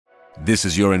This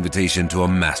is your invitation to a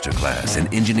masterclass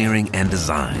in engineering and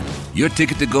design. Your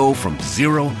ticket to go from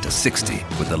 0 to 60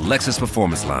 with the Lexus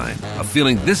Performance Line. A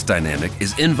feeling this dynamic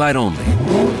is invite only.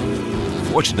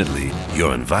 Fortunately,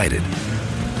 you're invited.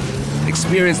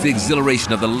 Experience the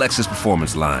exhilaration of the Lexus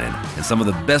Performance Line and some of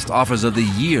the best offers of the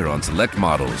year on select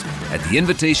models at the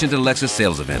Invitation to Lexus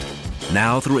sales event,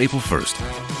 now through April 1st.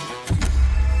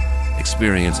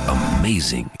 Experience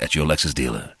amazing at your Lexus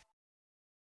dealer.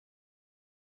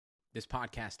 This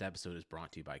podcast episode is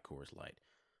brought to you by Coors Light.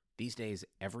 These days,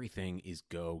 everything is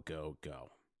go, go,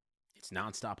 go. It's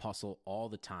nonstop hustle all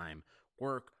the time.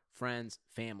 Work, friends,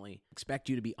 family, expect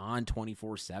you to be on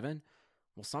 24/7.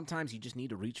 Well, sometimes you just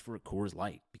need to reach for a Coors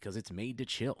Light because it's made to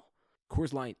chill.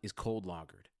 Coors Light is cold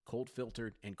lagered, cold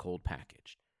filtered, and cold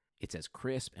packaged. It's as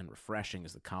crisp and refreshing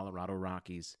as the Colorado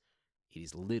Rockies. It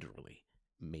is literally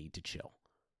made to chill.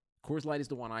 Coors Light is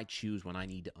the one I choose when I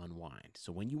need to unwind.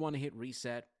 So when you want to hit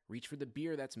reset, reach for the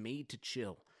beer that's made to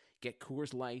chill. Get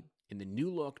Coors Light in the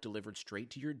new look delivered straight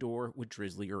to your door with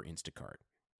Drizzly or Instacart.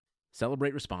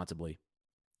 Celebrate responsibly.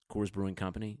 Coors Brewing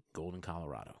Company, Golden,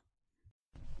 Colorado.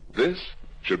 This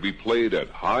should be played at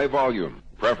high volume,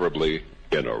 preferably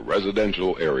in a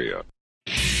residential area.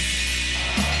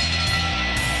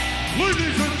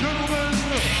 Ladies and gentlemen,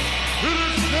 it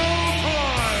is now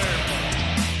time!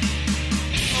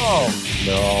 Oh,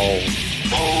 no.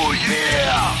 Oh,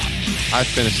 yeah! I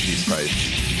finished these fights.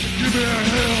 Give me a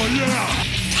hell yeah!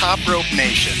 Top Rope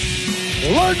Nation.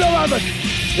 Learn to love it.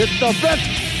 It's the best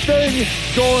thing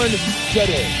going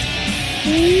today.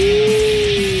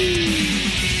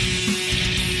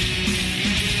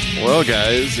 Well,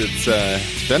 guys,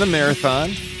 it's been a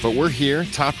marathon, but we're here.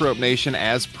 Top Rope Nation,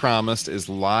 as promised, is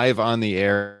live on the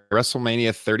air.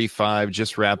 WrestleMania 35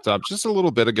 just wrapped up just a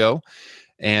little bit ago.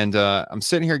 And I'm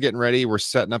sitting here getting ready. We're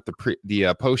setting up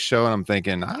the post show, and I'm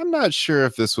thinking, I'm not sure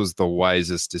if this was the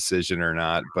wisest decision or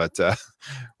not, but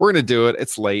we're going to do it.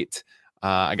 It's late.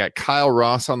 I got Kyle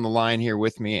Ross on the line here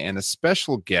with me and a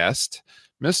special guest,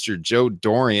 Mr. Joe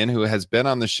Dorian, who has been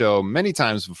on the show many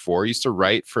times before. Used to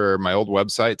write for my old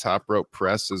website, Top Rope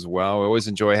Press, as well. I always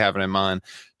enjoy having him on.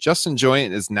 Justin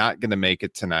Joynt is not going to make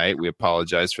it tonight. We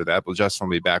apologize for that, but Justin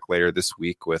will be back later this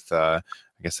week with I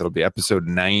guess it'll be episode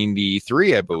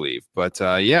 93, I believe. But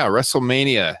yeah,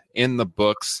 WrestleMania in the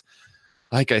books.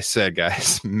 Like I said,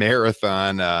 guys,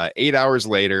 marathon. 8 hours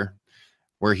later,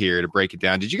 we're here to break it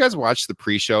down. Did you guys watch the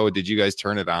pre-show? Did you guys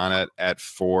turn it on at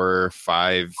 4,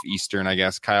 5 Eastern, I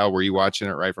guess? Kyle, were you watching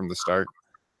it right from the start?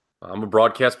 I'm a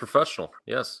broadcast professional.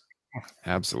 Yes.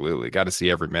 Absolutely. Got to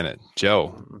see every minute.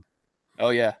 Joe.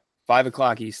 Oh, yeah. 5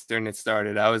 o'clock Eastern it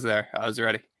started. I was there. I was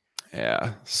ready.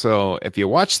 Yeah. So if you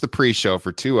watch the pre-show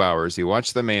for 2 hours, you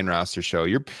watch the main roster show,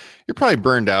 you're probably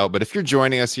burned out. But if you're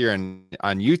joining us here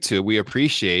on YouTube, we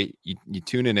appreciate you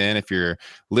tuning in. If you're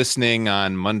listening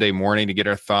on Monday morning to get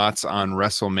our thoughts on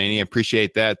WrestleMania,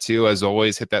 appreciate that too. As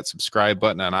always, hit that subscribe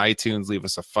button on iTunes. Leave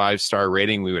us a 5-star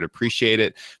rating. We would appreciate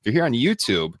it. If you're here on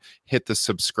YouTube, hit the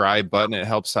subscribe button. It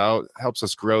helps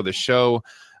us grow the show.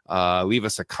 Leave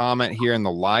us a comment here in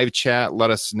the live chat. Let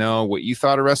us know what you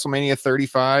thought of WrestleMania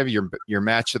 35, your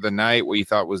match of the night, what you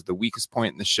thought was the weakest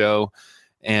point in the show.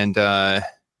 And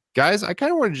guys, I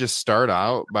kind of want to just start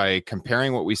out by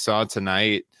comparing what we saw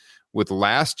tonight with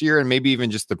last year and maybe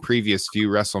even just the previous few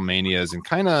WrestleManias and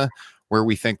kind of where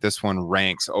we think this one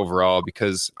ranks overall,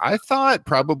 because I thought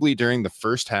probably during the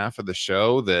first half of the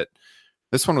show that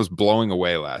this one was blowing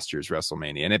away last year's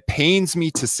WrestleMania. And it pains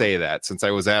me to say that since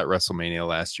I was at WrestleMania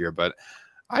last year, but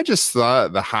I just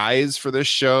thought the highs for this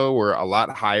show were a lot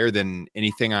higher than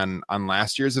anything on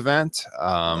last year's event.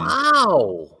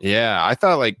 Wow. Yeah, I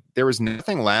thought like there was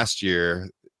nothing last year.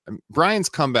 Bryan's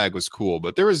comeback was cool,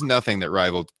 but there was nothing that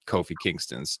rivaled Kofi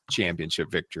Kingston's championship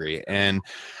victory. And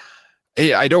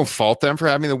I don't fault them for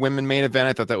having the women main event.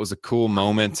 I thought that was a cool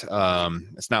moment.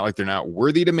 It's not like they're not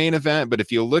worthy to main event, but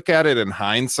if you look at it in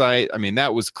hindsight, I mean,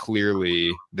 that was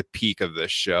clearly the peak of this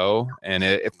show. And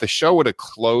if the show would have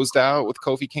closed out with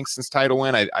Kofi Kingston's title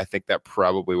win, I think that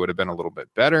probably would have been a little bit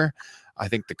better. I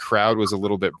think the crowd was a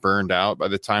little bit burned out by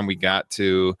the time we got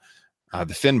to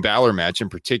the Finn Balor match in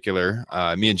particular.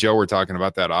 Me and Joe were talking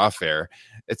about that off air.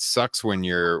 It sucks when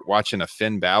you're watching a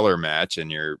Finn Balor match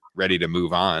and you're ready to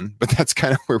move on, but that's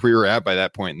kind of where we were at by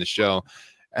that point in the show.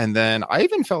 And then I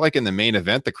even felt like in the main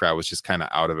event, the crowd was just kind of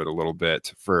out of it a little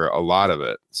bit for a lot of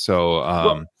it. So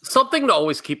well, something to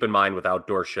always keep in mind with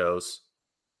outdoor shows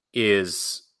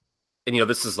is, and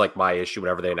this is like my issue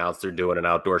whenever they announce they're doing an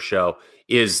outdoor show,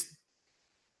 is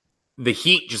the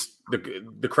heat just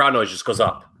the crowd noise just goes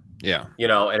up. Yeah.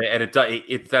 And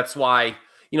it that's why,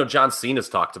 John Cena's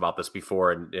talked about this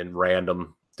before in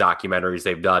random documentaries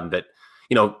they've done that,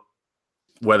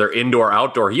 whether indoor or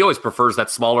outdoor, he always prefers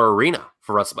that smaller arena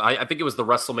for WrestleMania. I think it was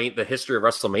the history of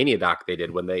WrestleMania doc they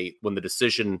did when the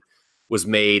decision was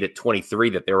made at 23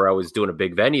 that they were always doing a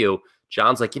big venue.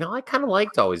 John's like, I kind of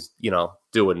liked always,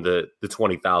 doing the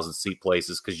 20,000 seat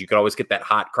places because you could always get that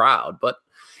hot crowd. But,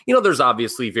 there's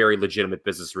obviously very legitimate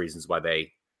business reasons why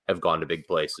they have gone to big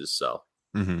places. So.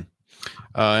 Mm-hmm.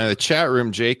 In the chat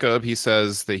room, Jacob, he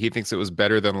says that he thinks it was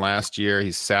better than last year.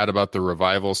 He's sad about the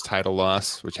Revival's title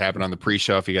loss, which happened on the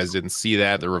pre-show. If you guys didn't see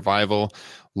that, the Revival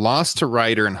lost to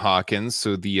Ryder and Hawkins,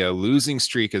 so the losing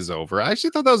streak is over. I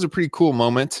actually thought that was a pretty cool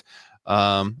moment.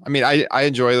 I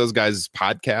enjoy those guys'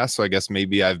 podcasts, so I guess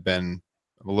maybe I've been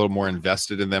a little more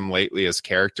invested in them lately as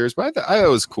characters, but I thought it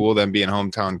was cool them being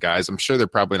hometown guys. I'm sure they're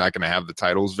probably not going to have the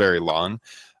titles very long.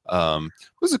 It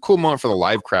was a cool moment for the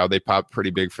live crowd. They popped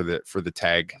pretty big for the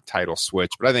tag title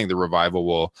switch, but I think the Revival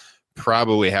will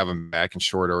probably have them back in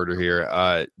short order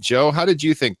here. Joe, how did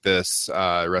you think this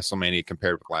WrestleMania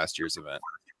compared with last year's event?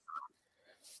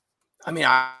 I mean,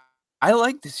 I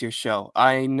like this year's show.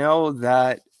 I know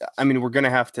that, we're going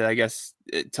to have to, I guess,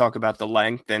 talk about the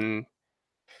length and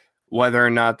whether or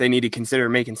not they need to consider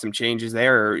making some changes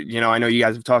there. Or, I know you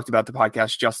guys have talked about the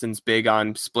podcast. Justin's big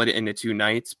on split it into 2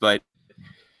 nights, but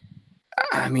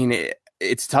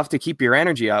it's tough to keep your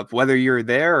energy up, whether you're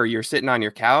there or you're sitting on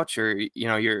your couch or,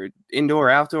 you're indoor,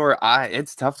 outdoor.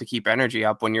 It's tough to keep energy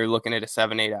up when you're looking at a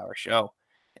 7-8 hour show.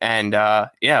 And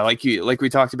like we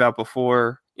talked about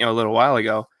before, a little while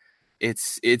ago,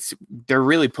 they're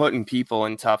really putting people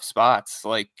in tough spots,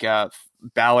 like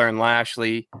Balor and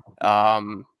Lashley,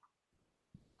 the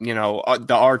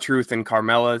R-Truth and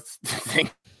Carmella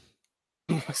thing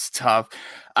was tough.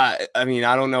 I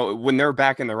don't know, when they're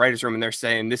back in the writers' room and they're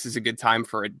saying this is a good time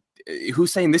for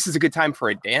who's saying this is a good time for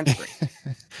a dance break?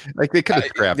 Like they could have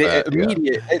scrapped that.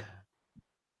 Immediate.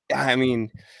 Yeah.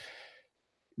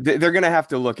 They're going to have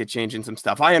to look at changing some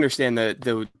stuff. I understand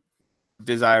the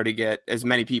desire to get as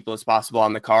many people as possible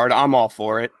on the card. I'm all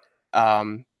for it.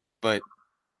 But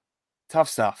tough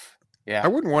stuff. Yeah. I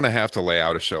wouldn't want to have to lay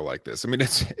out a show like this.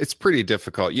 It's pretty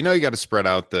difficult. You got to spread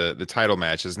out the title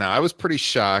matches. Now, I was pretty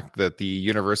shocked that the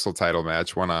Universal title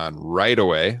match went on right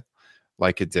away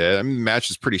like it did. The match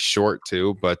is pretty short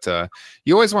too, but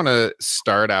you always want to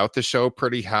start out the show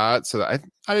pretty hot. So I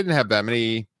didn't have that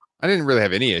many. I didn't really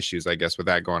have any issues, I guess, with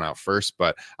that going out first,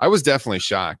 but I was definitely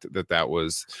shocked that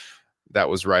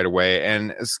was right away.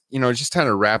 And just kind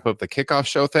of wrap up the kickoff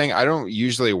show thing. I don't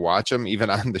usually watch them even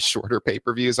on the shorter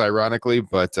pay-per-views, ironically,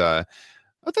 but I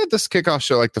thought this kickoff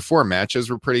show, like the 4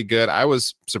 matches were pretty good. I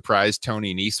was surprised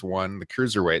Tony Nese won the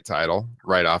Cruiserweight title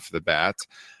right off the bat.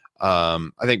 I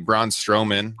think Braun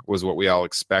Strowman was what we all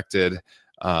expected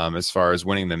as far as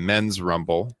winning the men's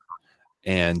Rumble.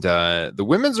 And the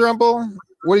women's Rumble,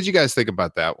 what did you guys think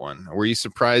about that one? Were you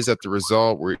surprised at the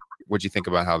result? What'd you think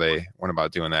about how they went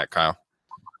about doing that, Kyle?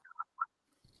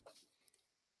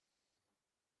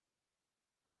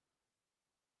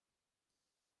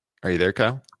 Are you there,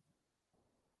 Kyle?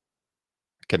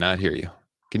 I cannot hear you.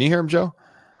 Can you hear him, Joe?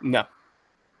 No.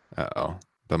 Uh-oh.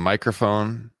 The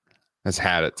microphone has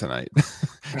had it tonight.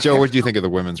 Joe, what do you think of the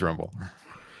Women's Rumble?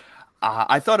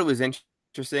 I thought it was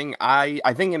interesting.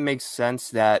 I think it makes sense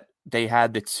that they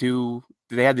had the two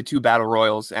battle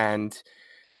royals and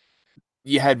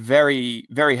you had very,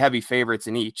 very heavy favorites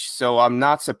in each. So I'm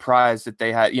not surprised that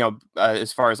they had,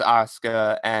 as far as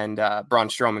Asuka and Braun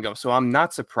Strowman go. So I'm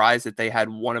not surprised that they had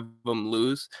one of them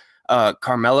lose.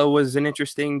 Carmella was an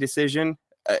interesting decision.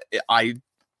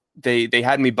 They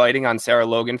had me biting on Sarah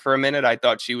Logan for a minute. I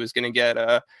thought she was going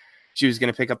to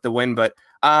pick up the win, but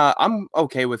I'm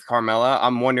okay with Carmella.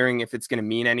 I'm wondering if it's going to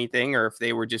mean anything or if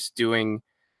they were just doing,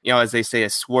 as they say, a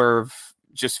swerve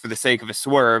just for the sake of a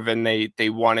swerve, and they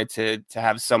wanted to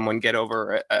have someone get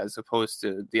over as opposed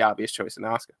to the obvious choice in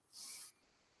Asuka.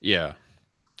 Yeah.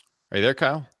 Are you there,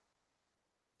 Kyle?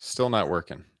 Still not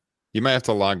working. You might have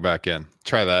to log back in.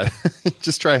 Try that.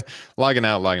 Just try logging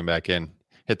out, logging back in.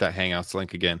 Hit that Hangouts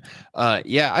link again.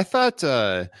 I thought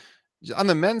on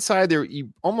the men's side,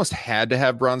 you almost had to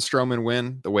have Braun Strowman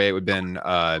win the way it would have been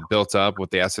built up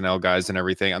with the SNL guys and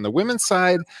everything. On the women's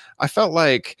side, I felt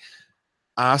like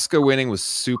Asuka winning was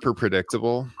super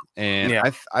predictable. And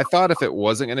yeah. I thought if it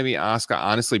wasn't going to be Asuka,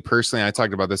 honestly, personally, I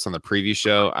talked about this on the preview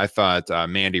show. I thought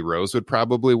Mandy Rose would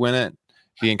probably win it,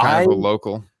 being kind of a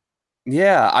local.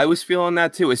 Yeah, I was feeling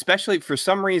that too, especially for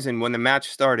some reason when the match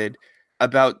started,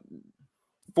 about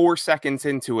 4 seconds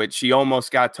into it, she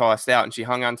almost got tossed out and she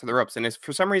hung onto the ropes. And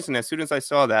for some reason, as soon as I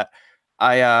saw that,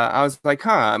 I was like,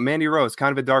 Mandy Rose,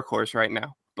 kind of a dark horse right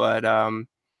now. But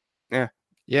yeah.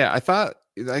 Yeah, I thought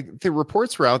like the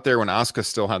reports were out there when Asuka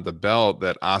still had the belt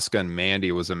that Asuka and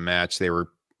Mandy was a match they were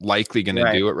likely going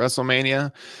to do at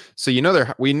WrestleMania. So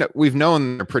we've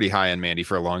known they're pretty high on Mandy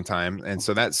for a long time, and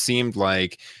so that seemed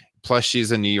like. Plus,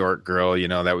 she's a New York girl,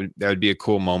 that would be a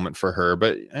cool moment for her.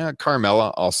 But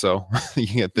Carmella also, you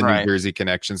get the New Jersey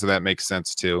connection, so that makes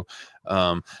sense too.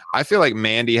 I feel like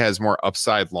Mandy has more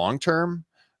upside long term,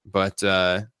 but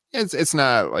it's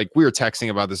not like we were texting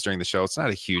about this during the show. It's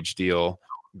not a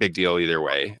big deal either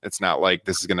way. It's not like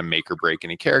this is going to make or break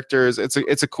any characters. It's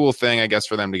a cool thing, I guess,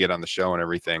 for them to get on the show and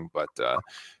everything, but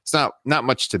it's not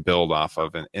much to build off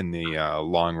of in the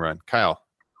long run. Kyle,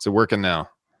 is it working now?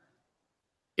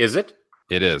 Is it?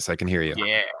 It is. I can hear you.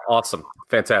 Yeah. Awesome.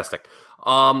 Fantastic.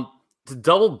 To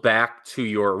double back to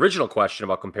your original question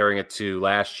about comparing it to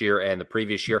last year and the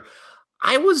previous year,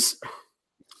 I don't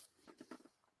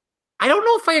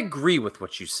know if I agree with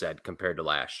what you said compared to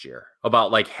last year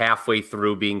about like halfway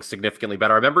through being significantly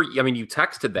better. I remember, you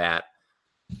texted that.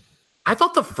 I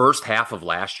thought the first half of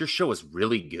last year's show was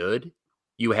really good.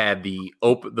 You had the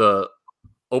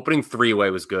opening three-way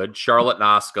was good. Charlotte and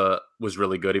Asuka was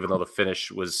really good, even though the finish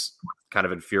was kind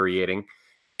of infuriating.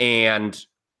 And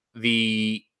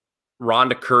the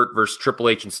Ronda Kurt versus Triple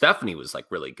H and Stephanie was like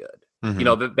really good.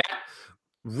 Mm-hmm. That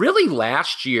really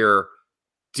last year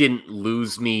didn't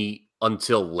lose me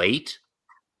until late.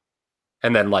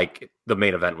 And then like the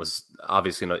main event was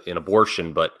obviously an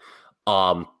abortion, but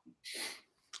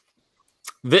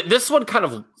this one kind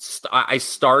of, I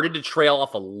started to trail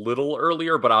off a little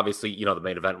earlier, but obviously, the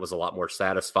main event was a lot more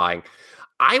satisfying.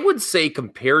 I would say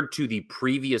compared to the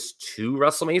previous two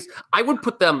WrestleManias, I would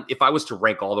put them, if I was to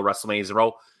rank all the WrestleManias in a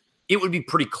row, it would be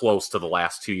pretty close to the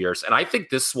last 2 years. And I think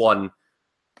this one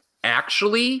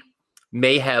actually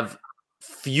may have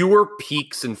fewer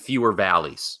peaks and fewer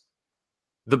valleys.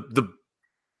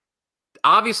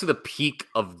 Obviously the peak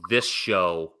of this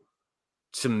show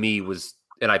to me was,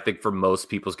 and I think for most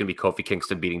people, is going to be Kofi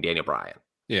Kingston beating Daniel Bryan.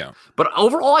 Yeah. But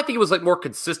overall, I think it was like more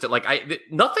consistent. Like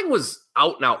nothing was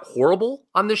out and out horrible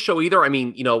on this show either. I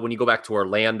mean, when you go back to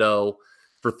Orlando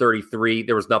for 33,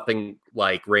 there was nothing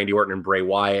like Randy Orton and Bray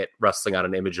Wyatt wrestling on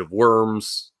an image of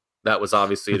worms. That was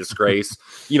obviously a disgrace.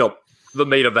 The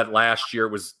main event last year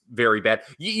was very bad.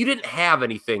 You didn't have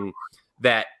anything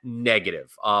that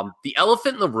negative. The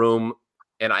elephant in the room,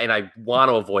 and I want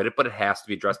to avoid it, but it has to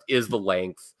be addressed, is the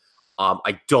length.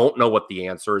 I don't know what the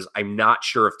answer is. I'm not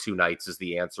sure if 2 nights is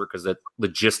the answer because it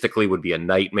logistically would be a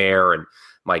nightmare. And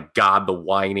my God, the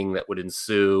whining that would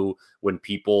ensue when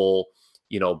people,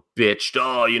 bitched.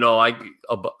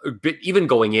 Even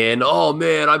going in, oh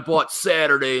man, I bought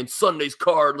Saturday and Sunday's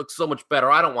card looks so much better.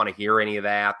 I don't want to hear any of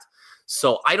that.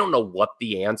 So I don't know what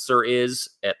the answer is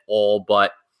at all,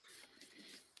 but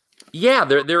yeah,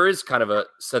 there is kind of a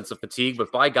sense of fatigue,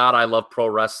 but by God, I love pro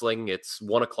wrestling. It's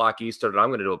 1:00 Eastern, and I'm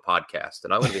going to do a podcast,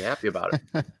 and I'm going to be happy about it.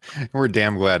 We're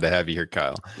damn glad to have you here,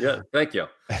 Kyle. Yeah, thank you.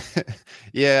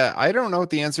 Yeah, I don't know what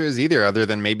the answer is either, other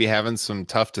than maybe having some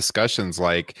tough discussions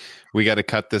like we got to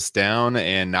cut this down,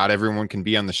 and not everyone can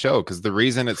be on the show because the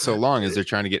reason it's so long is they're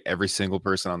trying to get every single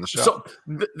person on the show. So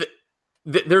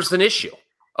there's an issue,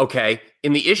 okay?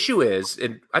 And the issue is,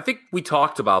 and I think we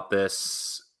talked about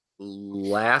this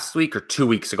last week or 2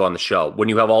 weeks ago on the show, when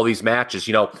you have all these matches,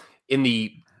 in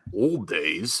the old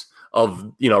days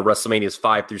of, WrestleManias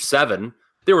 5 through 7,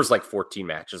 there was like 14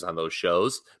 matches on those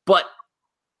shows, but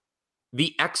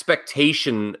the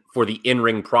expectation for the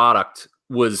in-ring product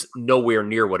was nowhere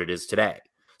near what it is today.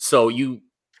 So you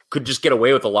could just get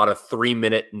away with a lot of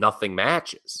 3-minute nothing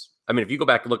matches. I mean, if you go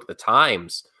back and look at the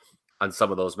times on some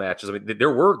of those matches, I mean,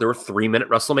 there were 3-minute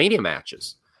WrestleMania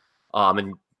matches.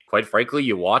 And quite frankly,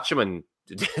 you watch them and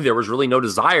there was really no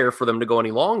desire for them to go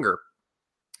any longer.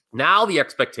 Now the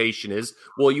expectation is,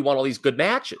 well, you want all these good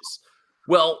matches.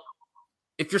 Well,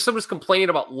 if you're someone who's complaining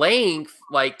about length,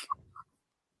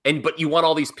 but you want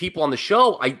all these people on the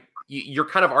show, you're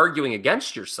kind of arguing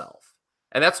against yourself.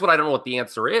 And that's what I don't know what the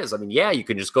answer is. I mean, yeah, you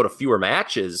can just go to fewer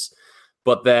matches,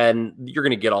 but then you're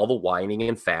going to get all the whining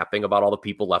and fapping about all the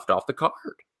people left off the card.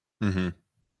 Mm-hmm.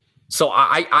 So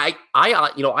I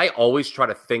always try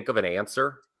to think of an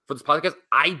answer for this podcast.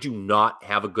 I do not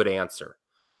have a good answer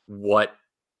what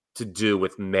to do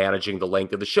with managing the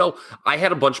length of the show. I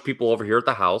had a bunch of people over here at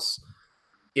the house.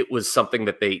 It was something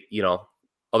that they,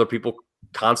 other people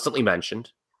constantly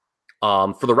mentioned.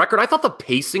 For the record, I thought the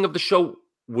pacing of the show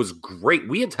was great.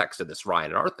 We had texted this,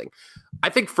 Ryan, in our thing. I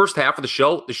think first half of the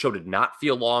show did not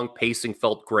feel long. Pacing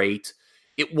felt great.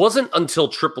 It wasn't until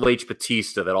Triple H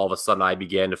Batista that all of a sudden I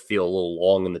began to feel a little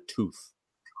long in the tooth.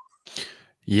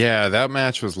 Yeah, that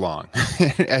match was long.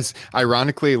 As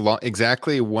ironically,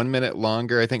 exactly 1 minute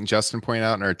longer. I think Justin pointed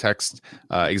out in our text,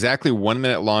 exactly 1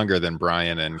 minute longer than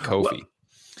Bryan and Kofi.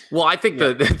 Well, I think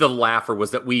the laugher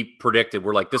was that we predicted,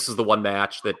 we're like, this is the one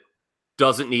match that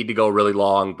doesn't need to go really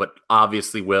long, but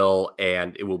obviously will,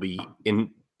 and it will be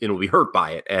hurt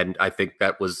by it. And I think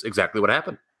that was exactly what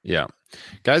happened. Yeah.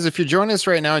 Guys, if you're joining us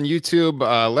right now on YouTube,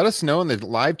 let us know in the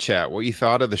live chat what you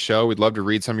thought of the show. We'd love to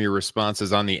read some of your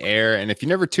responses on the air. And if you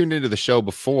never tuned into the show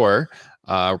before,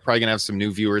 we're probably going to have some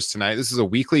new viewers tonight. This is a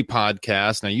weekly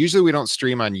podcast. Now, usually we don't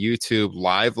stream on YouTube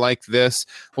live like this,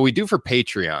 but we do for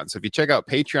Patreon. So if you check out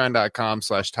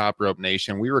patreon.com/Top Rope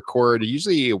Nation, we record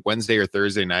usually Wednesday or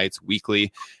Thursday nights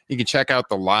weekly. You can check out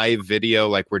the live video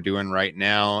like we're doing right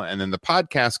now. And then the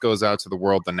podcast goes out to the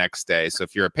world the next day. So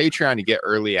if you're a Patreon, you get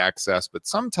early access. But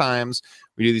sometimes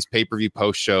we do these pay-per-view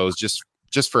post shows just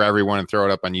for everyone and throw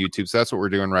it up on YouTube. So that's what we're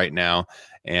doing right now.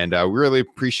 And we really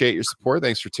appreciate your support.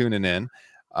 Thanks for tuning in.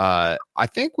 I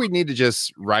think we need to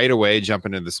just right away jump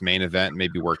into this main event and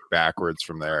maybe work backwards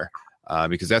from there,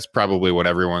 because that's probably what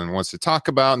everyone wants to talk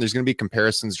about. And there's going to be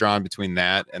comparisons drawn between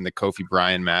that and the Kofi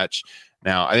Bryan match.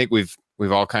 Now, I think we've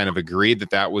all kind of agreed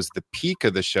that was the peak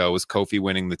of the show, was Kofi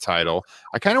winning the title.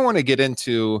 I kind of want to get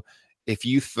into if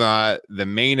you thought the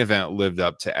main event lived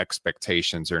up to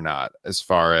expectations or not, as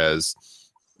far as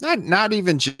not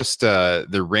even just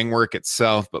the ring work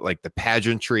itself, but like the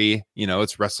pageantry.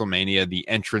 It's WrestleMania, the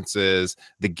entrances,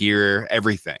 the gear,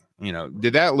 everything.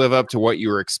 Did that live up to what you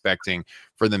were expecting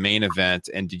for the main event?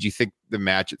 And did you think the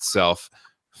match itself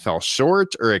fell short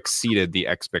or exceeded the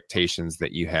expectations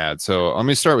that you had? So let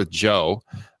me start with Joe.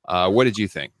 What did you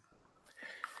think?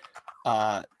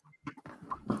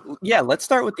 Yeah, let's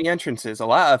start with the entrances.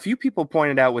 A few people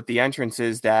pointed out with the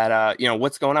entrances that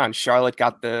what's going on. Charlotte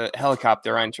got the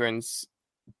helicopter entrance,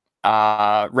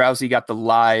 Rousey got the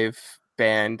live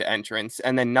band entrance,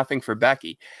 and then nothing for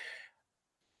Becky.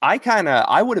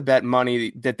 I would have bet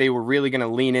money that they were really going to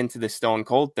lean into the Stone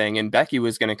Cold thing, and Becky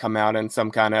was going to come out in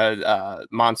some kind of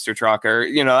monster trucker.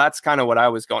 That's kind of what I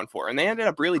was going for, and they ended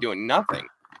up really doing nothing.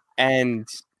 And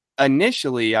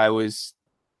initially, I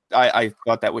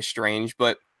thought that was strange,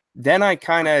 but then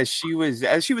as she was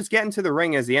getting to the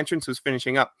ring, as the entrance was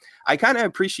finishing up, I kind of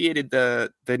appreciated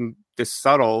the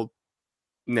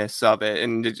subtleness of it,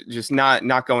 and just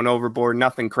not going overboard,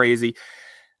 nothing crazy.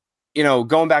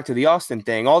 Going back to the Austin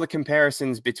thing, all the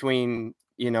comparisons between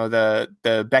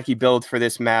the Becky build for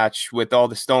this match with all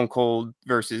the Stone Cold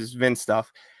versus Vince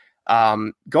stuff.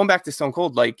 Going back to Stone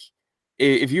Cold, like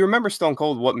if you remember Stone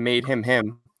Cold, what made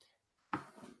him.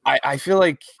 I feel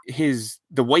like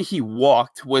the way he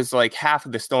walked was like half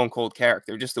of the Stone Cold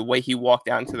character, just the way he walked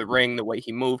down to the ring, the way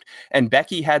he moved. And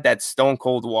Becky had that Stone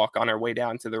Cold walk on her way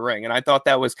down to the ring. And I thought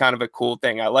that was kind of a cool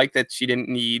thing. I like that she didn't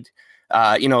need,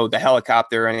 the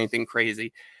helicopter or anything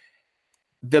crazy.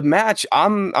 The match,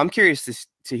 I'm curious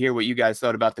to hear what you guys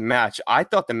thought about the match. I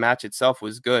thought the match itself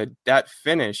was good. That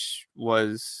finish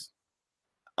was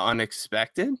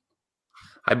unexpected.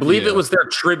 I believe it was their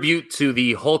tribute to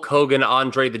the Hulk Hogan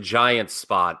Andre the Giant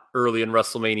spot early in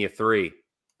WrestleMania 3.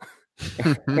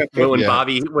 when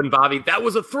Bobby, that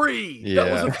was a 3. Yeah.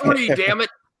 That was a 3, damn it.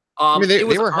 They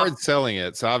were hard selling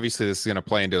it, so obviously this is going to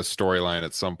play into a storyline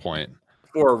at some point.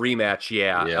 For a rematch,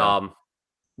 yeah.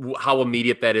 How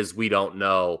immediate that is, we don't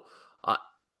know.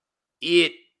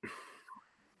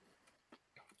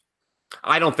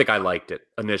 I don't think I liked it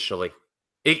initially.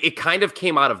 It kind of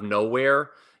came out of nowhere.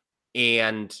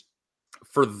 And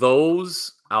for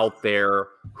those out there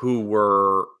who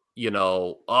were,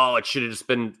 it should have just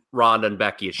been Ronda and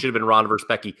Becky. It should have been Ronda versus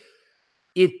Becky.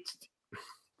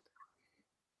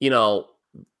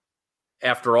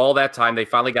 After all that time, they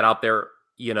finally got out there,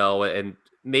 and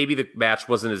maybe the match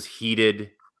wasn't as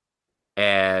heated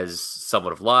as some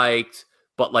would have liked.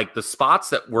 But like the spots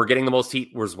that were getting the most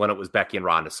heat was when it was Becky and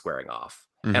Ronda squaring off.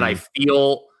 Mm-hmm. And I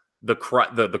feel the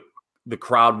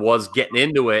crowd was getting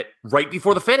into it right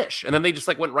before the finish. And then they just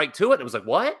went right to it. And it was like,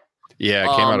 what?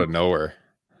 Yeah, it came out of nowhere.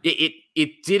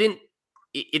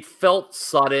 It felt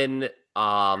sudden.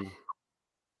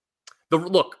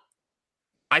 Look,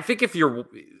 I think if you're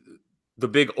the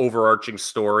big overarching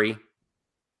story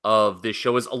of this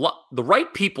show is the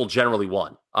right people generally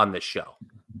won on this show,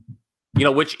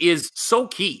 which is so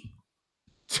key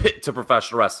to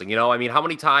professional wrestling. How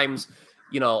many times,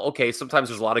 sometimes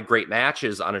there's a lot of great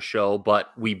matches on a show,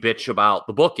 but we bitch about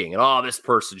the booking and, this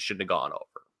person shouldn't have gone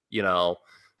over,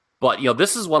 but,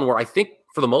 this is one where I think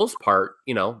for the most part,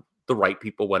 the right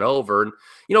people went over, and,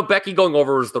 Becky going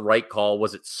over was the right call.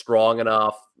 Was it strong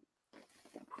enough?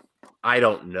 I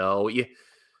don't know.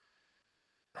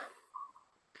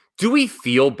 Do we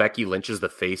feel Becky Lynch is the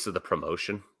face of the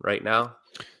promotion right now?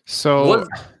 So,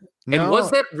 and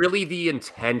was that really the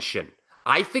intention?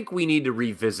 I think we need to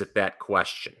revisit that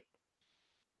question.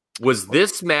 Was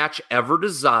this match ever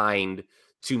designed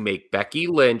to make Becky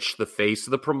Lynch the face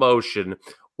of the promotion,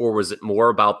 or was it more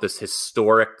about this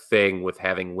historic thing with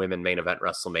having women main event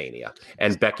WrestleMania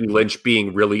and Becky Lynch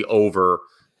being really over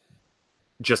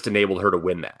just enabled her to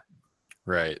win that?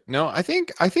 Right. No, I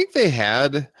think they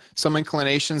had some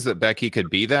inclinations that Becky could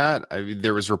be that. I mean,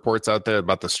 there was reports out there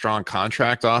about the strong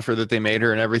contract offer that they made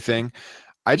her and everything.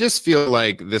 I just feel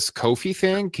like this Kofi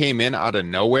thing came in out of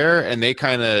nowhere and they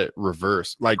kind of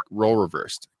reversed, like role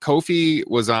reversed. Kofi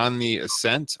was on the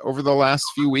ascent over the last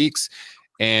few weeks,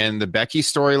 and the Becky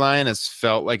storyline has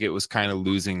felt like it was kind of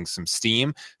losing some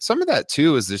steam. Some of that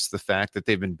too is just the fact that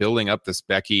they've been building up this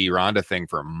Becky Ronda thing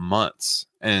for months.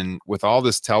 And with all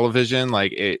this television,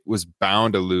 like it was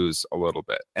bound to lose a little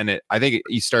bit. And I think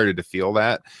you started to feel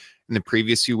that in the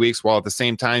previous few weeks, while at the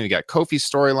same time you got Kofi's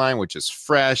storyline, which is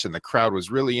fresh and the crowd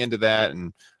was really into that.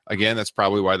 And again, that's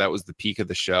probably why that was the peak of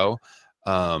the show.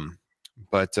 Yeah,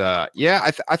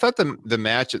 I thought the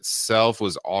match itself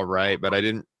was all right, but I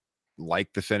didn't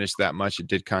like the finish that much. It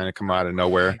did kind of come out of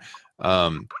nowhere.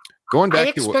 Going back, I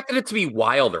expected it to be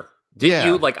wilder. Did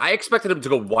you? Like, I expected him to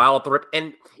go wild at the rip,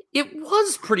 and it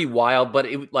was pretty wild, but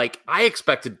it I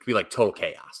expected it to be like total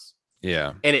chaos.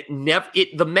 Yeah. And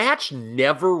the match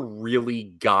never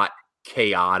really got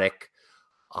chaotic.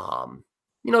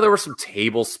 There were some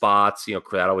table spots,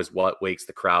 that always wakes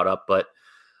the crowd up, but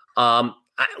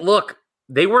look,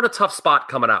 they were in a tough spot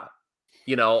coming out.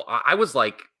 I was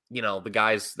like, the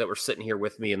guys that were sitting here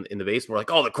with me in the basement were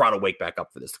like, oh, the crowd will wake back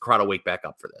up for this. The crowd will wake back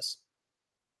up for this.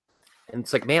 And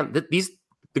it's like, man,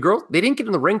 the girls, they didn't get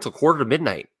in the ring till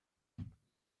 1:45.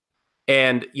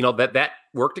 And, that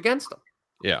worked against them.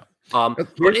 Yeah.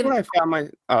 Here's what I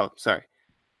found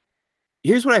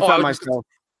Here's what I found myself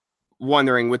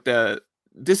wondering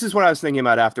this is what I was thinking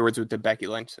about afterwards with the Becky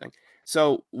Lynch thing.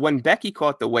 So when Becky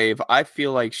caught the wave, I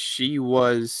feel like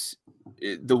the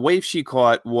wave she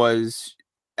caught was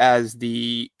as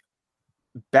the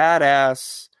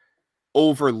badass,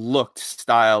 overlooked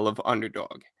style of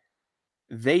underdog.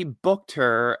 They booked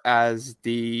her as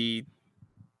the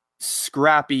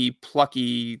scrappy,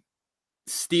 plucky,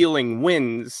 stealing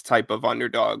wins type of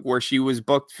underdog, where she was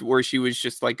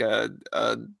just like a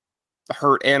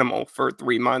hurt animal for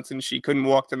 3 months and she couldn't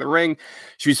walk to the ring.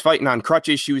 She was fighting on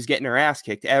crutches. She was getting her ass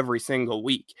kicked every single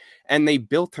week. And they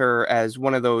built her as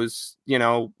one of those,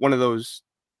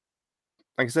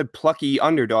 like I said, plucky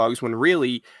underdogs, when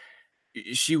really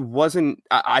she wasn't.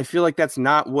 I feel like that's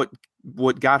not what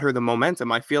got her the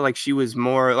momentum. I feel like she was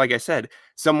more, like I said,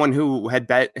 someone who had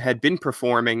been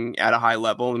performing at a high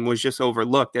level and was just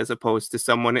overlooked, as opposed to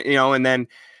someone, and then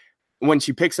when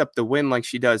she picks up the win like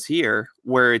she does here,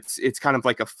 where it's kind of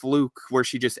like a fluke, where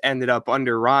she just ended up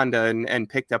under Ronda and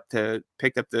picked up the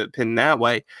pin that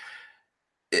way.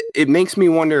 It makes me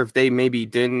wonder if they maybe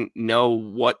didn't know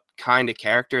what kind of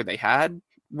character they had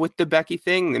with the Becky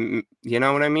thing. You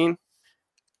know what I mean?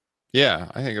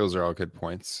 Yeah, I think those are all good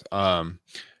points.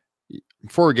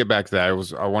 Before we get back to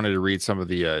that, I wanted to read some of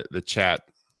the chat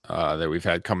that we've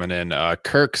had coming in.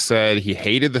 Kirk said he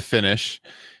hated the finish.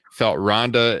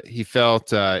 He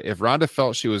felt if Ronda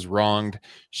felt she was wronged,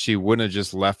 she wouldn't have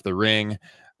just left the ring.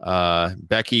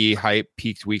 Becky hype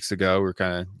peaked weeks ago. We're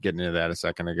kind of getting into that a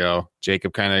second ago.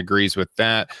 Jacob kind of agrees with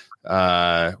that.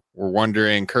 We're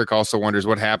wondering, Kirk also wonders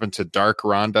what happened to Dark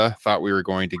Ronda. Thought we were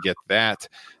going to get that.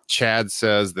 Chad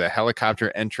says the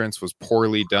helicopter entrance was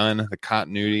poorly done. The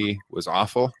continuity was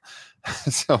awful.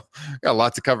 So got a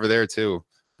lot to cover there too.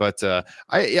 But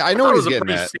I know what he's getting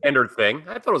at. Standard thing.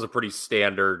 I thought it was a pretty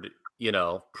standard,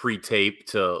 pre-tape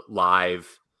to live.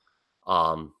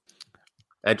 And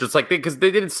just like, because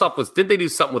they did stuff didn't they do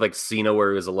something with like Cena where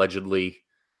he was allegedly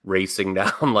racing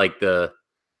down like the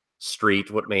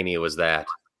street? What Mania was that?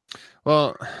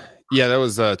 Well, yeah, that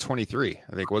was 23,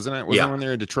 I think, wasn't it? Wasn't it when they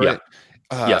were in Detroit? Yeah.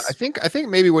 Yes. I think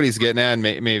maybe what he's getting at, and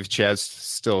maybe if Chad's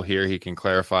still here, he can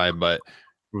clarify, but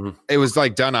it was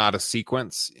like done out of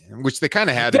sequence, which they kind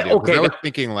of had to do. Okay, I was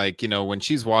thinking, like, when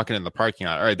she's walking in the parking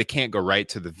lot, all right, they can't go right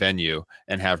to the venue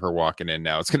and have her walking in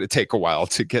now. It's going to take a while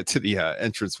to get to the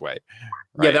entranceway.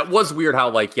 Right? Yeah, that was weird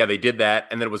how, they did that,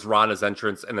 and then it was Ronda's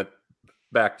entrance, and then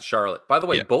back to Charlotte. By the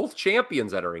way, both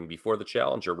champions entering before the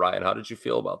challenger. Ryan, how did you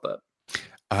feel about that?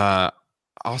 I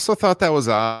also thought that was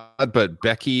odd, but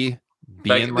Becky's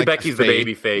the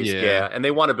baby face, yeah, and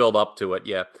they want to build up to it,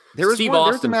 yeah. There was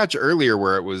a match earlier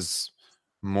where it was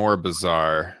more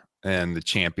bizarre, and the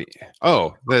champion.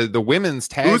 Oh, the women's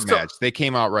tag match. They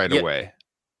came out right away.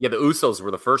 Yeah, the Usos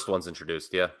were the first ones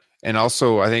introduced. Yeah, and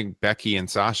also I think Becky and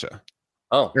Sasha.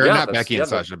 Oh, Or yeah, not Becky and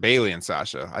Sasha, Bailey and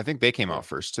Sasha. I think they came out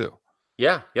first too.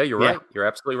 Yeah, you're right. You're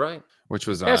absolutely right. Which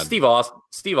was yeah, odd.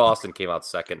 Steve Austin came out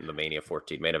second in the Mania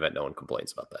 14 main event. No one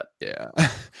complains about that. Yeah.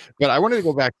 But I wanted to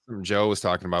go back to something Joe was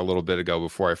talking about a little bit ago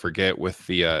before I forget with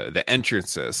the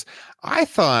entrances. I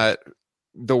thought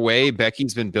the way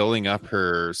Becky's been building up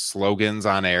her slogans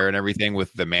on air and everything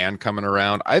with the man coming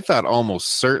around, I thought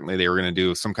almost certainly they were going to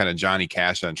do some kind of Johnny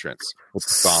Cash entrance with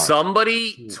the song.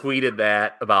 Somebody tweeted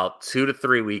that about 2 to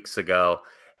 3 weeks ago.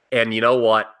 And you know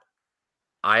what?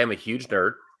 I am a huge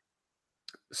nerd.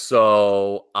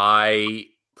 So I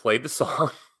played the song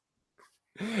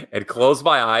and closed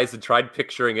my eyes and tried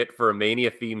picturing it for a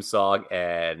Mania theme song.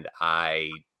 And I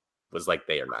was like,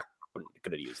 they are not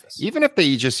going to use this. Even if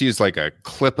they just use like a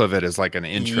clip of it as like an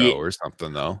intro or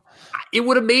something, though. It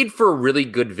would have made for a really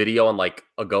good video on like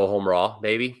a Go Home Raw,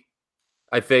 maybe,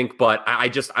 I think. But I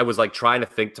was like trying to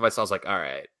think to myself, I was like, all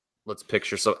right, let's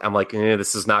picture. So I'm like,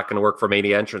 this is not going to work for a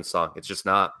Mania entrance song. It's just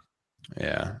not.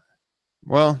 Yeah.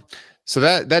 Well, so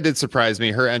that did surprise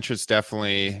me. Her entrance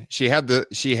definitely, she had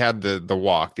the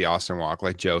walk, the Austin walk,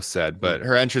 like Joe said, but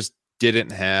her entrance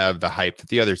didn't have the hype that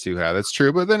the other two had. That's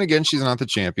true. But then again, she's not the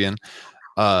champion.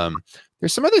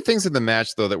 There's some other things in the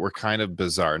match though that were kind of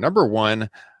bizarre. Number one,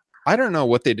 I don't know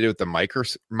what they did with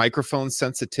the microphone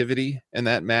sensitivity in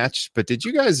that match, but did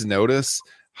you guys notice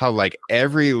how like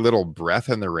every little breath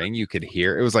in the ring you could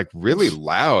hear? It was like really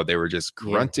loud. They were just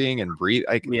grunting and breathing.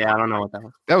 I don't know what that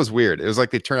was. That was weird. It was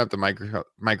like they turned up the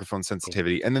microphone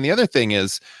sensitivity. And then the other thing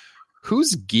is,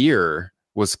 whose gear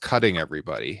was cutting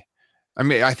everybody? I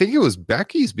mean, I think it was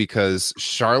Becky's, because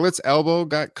Charlotte's elbow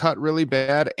got cut really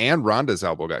bad and Ronda's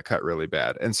elbow got cut really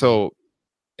bad. And so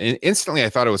instantly I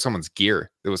thought it was someone's gear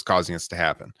that was causing this to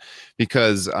happen,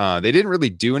 because they didn't really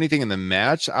do anything in the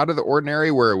match out of the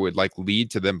ordinary where it would like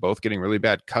lead to them both getting really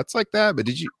bad cuts like that. But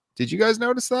did you guys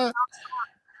notice that?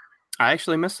 I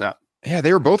actually missed that. Yeah,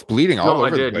 they were both bleeding all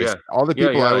over the place. Yeah. All the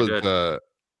people I was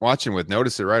watching with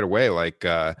noticed it right away. Like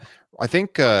I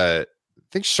think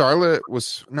Ronda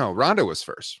was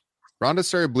first. Ronda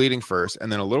started bleeding first,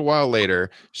 and then a little while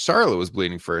later, Charlotte was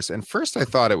bleeding first. And first I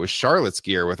thought it was Charlotte's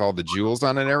gear with all the jewels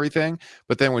on it and everything.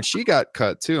 But then when she got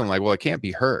cut too, I'm like, well, it can't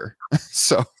be her.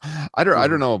 So I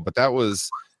don't know, but that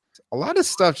was a lot of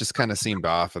stuff just kind of seemed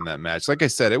off in that match. Like I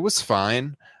said, it was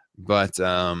fine, but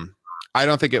I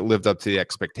don't think it lived up to the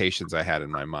expectations I had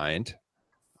in my mind.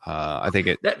 I think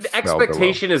the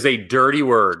expectation is a dirty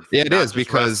word. Yeah, it is,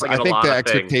 because I think the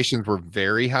expectations were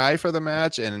very high for the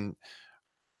match, and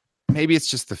maybe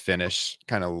it's just the finish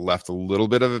kind of left a little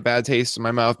bit of a bad taste in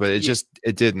my mouth, but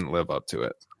it didn't live up to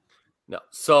it. No.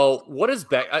 So what is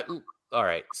all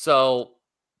right. So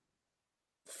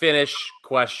finish ?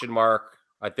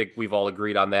 I think we've all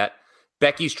agreed on that.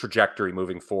 Becky's trajectory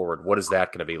moving forward, what is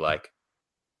that going to be like?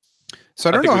 So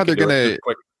I don't know how they're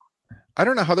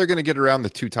going to get around the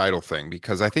 2 title thing,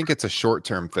 because I think it's a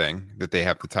short-term thing that they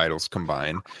have the titles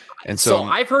combined. And so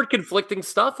I've heard conflicting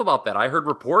stuff about that. I heard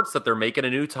reports that they're making a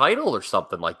new title or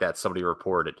something like that. Somebody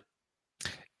reported.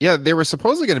 Yeah, they were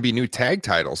supposedly going to be new tag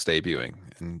titles debuting,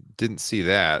 and didn't see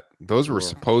that. Those were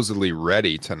supposedly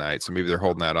ready tonight, so maybe they're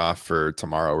holding that off for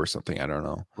tomorrow or something. I don't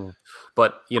know.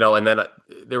 But, and then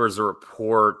there was a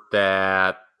report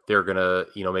that they're going to,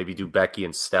 maybe do Becky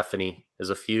and Stephanie as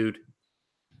a feud.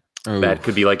 Ooh. That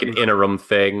could be like an interim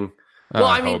thing. Well,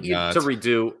 I mean, to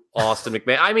redo Austin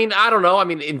McMahon. I mean, I don't know. I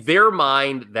mean, in their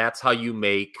mind, that's how you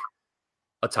make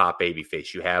a top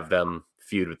babyface. You have them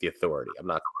feud with the Authority. I'm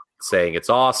not saying it's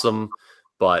awesome,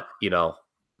 but,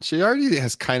 she already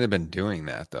has kind of been doing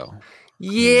that, though.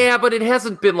 Yeah, but it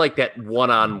hasn't been like that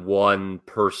one-on-one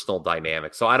personal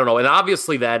dynamic. So I don't know. And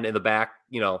obviously then in the back,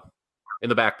 in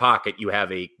the back pocket, you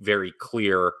have a very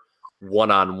clear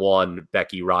one-on-one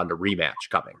Becky Ronda rematch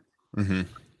coming. Mm-hmm.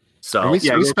 So we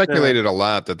speculated a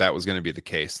lot that was going to be the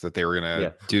case, that they were going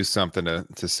to do something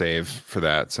to save for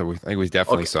that. So I think we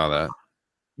definitely saw that.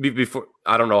 Before,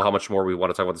 I don't know how much more we want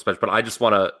to talk about this match, but I just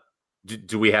want to.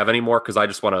 Do we have any more? Because I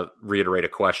just want to reiterate a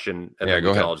question, and then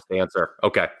we can all just answer.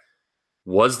 Okay.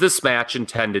 Was this match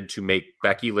intended to make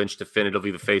Becky Lynch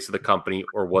definitively the face of the company,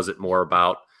 or was it more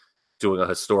about doing a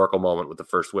historical moment with the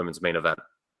first women's main event?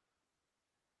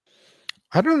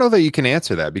 I don't know that you can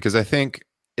answer that, because I think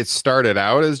it started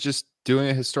out as just doing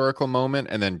a historical moment,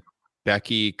 and then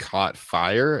Becky caught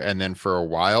fire, and then for a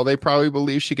while they probably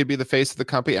believed she could be the face of the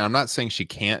company. And I'm not saying she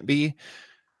can't be,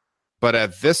 but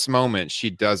at this moment she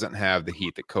doesn't have the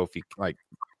heat that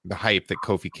the hype that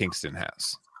Kofi Kingston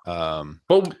has.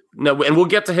 But no, and we'll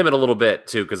get to him in a little bit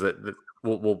too, because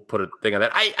we'll put a thing on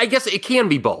that. I guess it can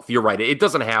be both. You're right. It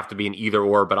doesn't have to be an either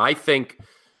or, but I think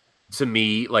to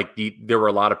me, like there were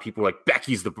a lot of people like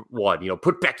Becky's the one,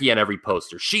 put Becky on every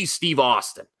poster. She's Steve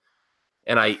Austin.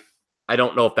 And I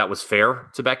don't know if that was fair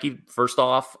to Becky, first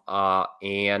off.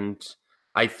 And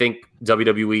I think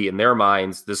WWE, in their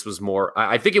minds, this was more,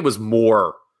 I think it was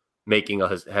more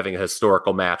having a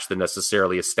historical match than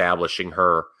necessarily establishing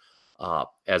her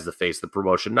as the face of the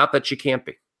promotion. Not that she can't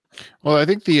be. Well, I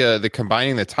think the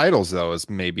combining the titles though is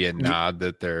maybe a nod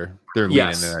that they're leaning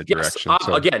in that direction.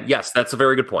 So, again, yes, that's a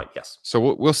very good point. Yes.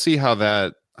 So we'll see how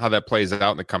that plays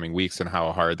out in the coming weeks and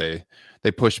how hard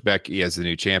they push Becky as the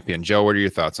new champion. Joe, what are your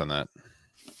thoughts on that?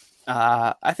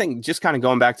 I think just kind of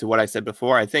going back to what I said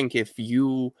before, I think if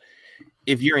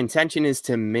your intention is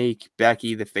to make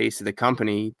Becky the face of the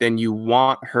company, then you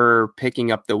want her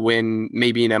picking up the win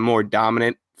maybe in a more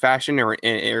dominant fashion or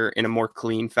in a more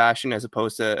clean fashion, as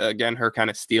opposed to, again, her kind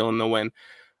of stealing the win.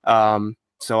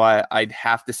 So I'd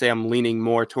have to say I'm leaning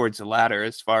more towards the latter,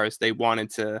 as far as they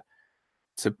wanted to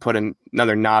put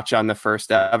another notch on the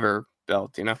first ever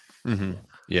belt, Mm-hmm.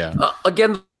 Yeah.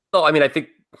 Again, though, I mean, I think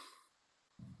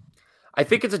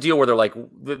it's a deal where they're like,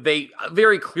 they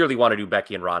very clearly want to do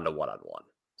Becky and Ronda one-on-one.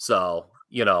 So,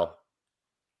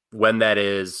 when that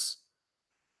is,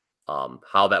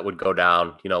 how that would go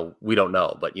down, we don't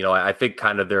know. But, I think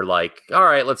kind of they're like, all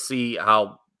right, let's see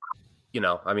how,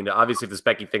 I mean, obviously if this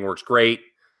Becky thing works great,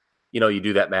 you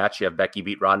do that match, you have Becky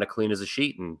beat Ronda clean as a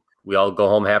sheet, and we all go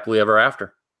home happily ever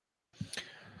after.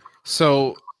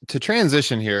 So to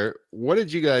transition here, what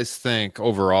did you guys think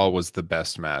overall was the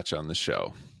best match on the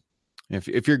show?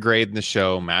 If you're grading the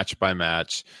show match by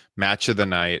match of the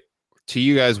night, to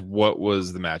you guys, what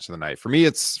was the match of the night? For me,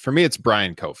 it's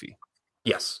Brian Kofi.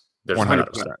 Yes, there's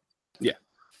 100%. Yeah.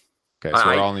 Okay, so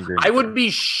we're all in agreement. I would be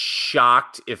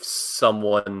shocked if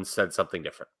someone said something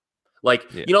different. Like,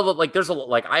 like there's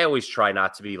like I always try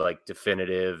not to be like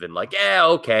definitive and like, yeah,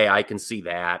 okay, I can see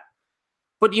that.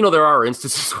 But there are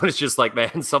instances when it's just like,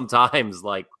 man, sometimes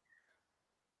like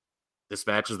this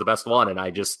match is the best one, and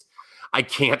I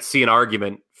can't see an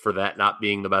argument for that not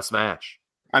being the best match.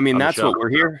 I mean, that's what we're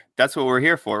here. That's what we're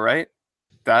here for, right?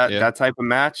 That type of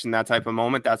match and that type of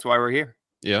moment. That's why we're here.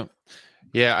 Yeah.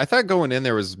 Yeah. I thought going in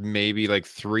there was maybe like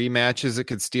 3 matches that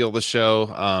could steal the show.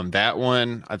 That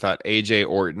one, I thought AJ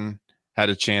Orton had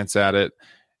a chance at it.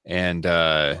 And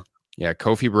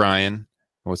Kofi Bryan.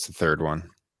 What's the third one?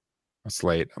 It's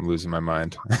late. I'm losing my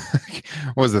mind.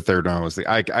 What was the third one?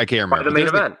 I can't remember. Probably the main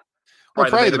event.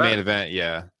 Probably the main event.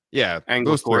 Yeah. Yeah,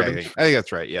 Angle those 3. I think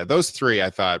that's right. Yeah, those 3. I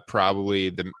thought probably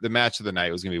the match of the night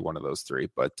was going to be one of those 3.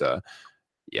 But I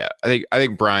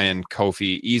think Brian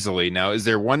Kofi easily. Now, is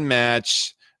there one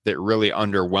match that really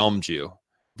underwhelmed you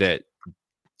that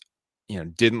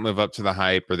didn't live up to the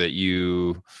hype, or that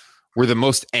you were the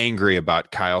most angry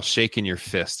about, Kyle, shaking your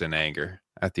fist in anger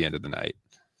at the end of the night?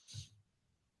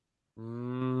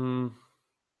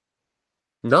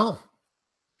 No.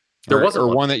 There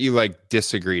wasn't one that you like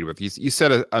disagreed with. You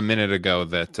said a minute ago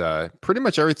that pretty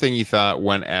much everything you thought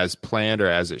went as planned or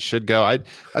as it should go. I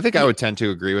think I would tend to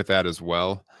agree with that as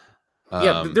well.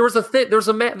 There was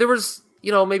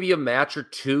maybe a match or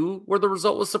 2 where the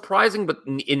result was surprising, but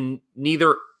in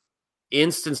neither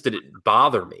instance did it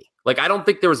bother me. Like, I don't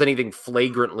think there was anything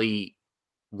flagrantly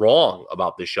wrong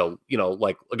about this show.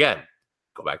 Like, again,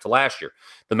 go back to last year,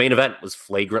 the main event was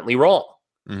flagrantly wrong.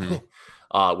 Mm-hmm.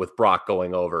 With Brock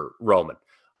going over Roman.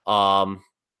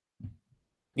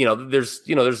 There's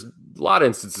a lot of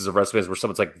instances of WrestleMania where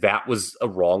someone's like, that was a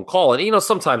wrong call. And,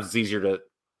 sometimes it's easier to,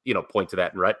 point to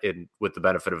that and with the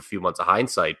benefit of a few months of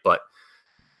hindsight, but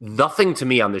nothing to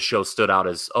me on this show stood out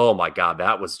as, oh my God,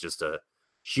 that was just a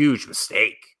huge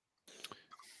mistake.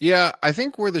 Yeah, I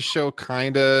think where the show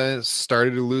kind of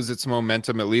started to lose its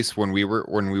momentum, at least when we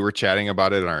were chatting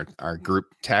about it in our group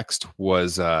text,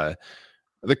 was around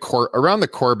the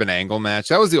Corbin Angle match.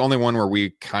 That was the only one where we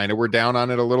kind of were down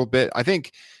on it a little bit. I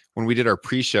think when we did our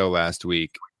pre-show last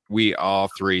week, we all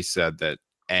 3 said that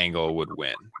Angle would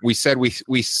win. We said we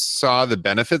saw the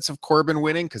benefits of Corbin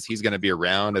winning because he's going to be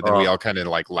around, and then we all kind of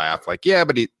like laughed, like, yeah,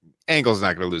 but Angle's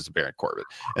not going to lose to Baron Corbin,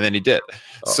 and then he did.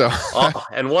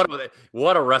 And what a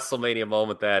WrestleMania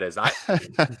moment that is. Are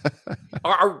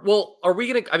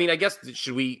we going to? I mean, I guess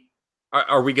should we?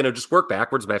 Are we going to just work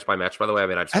backwards, match by match? By the way, I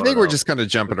mean, I think we're just kind of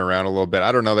jumping around a little bit.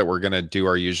 I don't know that we're going to do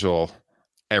our usual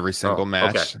every single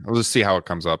match. Okay. We'll just see how it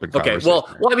comes up in conversation. Well,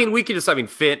 I mean, we could just. I mean,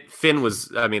 Finn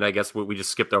was. I mean, I guess we just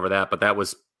skipped over that, but that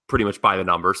was pretty much by the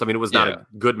numbers. I mean, it was not a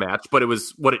good match, but it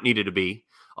was what it needed to be.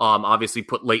 Obviously,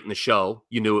 put late in the show,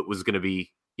 you knew it was going to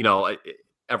be.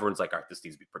 Everyone's like, all right, this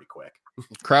needs to be pretty quick.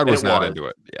 Crowd was not into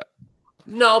it. Yeah.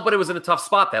 No, but it was in a tough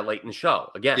spot that late in the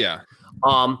show. Again. Yeah.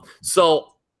 So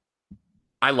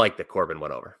I like that Corbin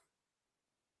went over.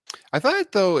 I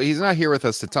thought, though, he's not here with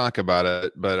us to talk about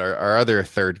it, but our other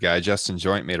third guy, Justin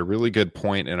Joint, made a really good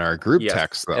point in our group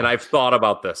text, though. And I've thought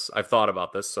about this.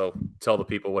 So tell the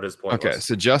people what his point was. Okay,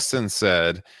 so Justin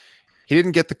said he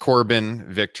didn't get the Corbin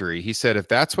victory. He said if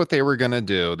that's what they were going to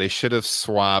do, they should have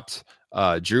swapped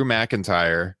Drew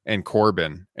McIntyre and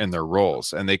Corbin in their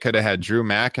roles, and they could have had Drew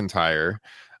McIntyre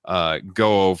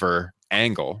go over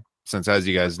Angle, since, as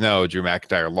you guys know, Drew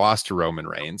McIntyre lost to Roman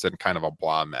Reigns in kind of a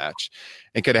blah match.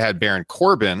 It could have had Baron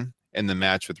Corbin in the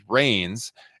match with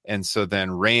Reigns, and so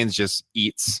then Reigns just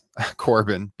eats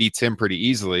Corbin, beats him pretty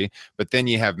easily. But then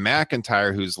you have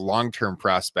McIntyre, whose long-term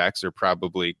prospects are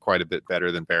probably quite a bit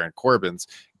better than Baron Corbin's,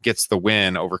 gets the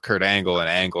win over Kurt Angle in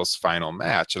Angle's final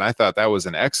match. And I thought that was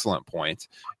an excellent point.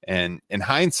 And in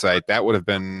hindsight, that would have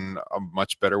been a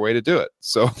much better way to do it.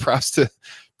 So props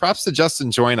to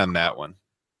Justin Joint on that one.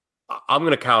 I'm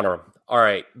going to counter him. All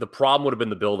right. The problem would have been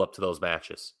the build up to those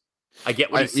matches. I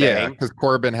get what he's saying. Yeah, because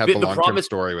Corbin had the long-term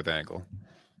story with Angle.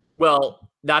 Well,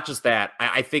 not just that.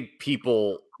 I think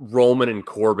Roman and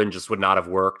Corbin just would not have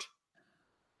worked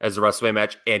as a WrestleMania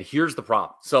match. And here's the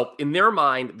problem. So in their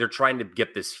mind, they're trying to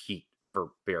get this heat for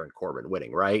Baron Corbin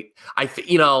winning, right?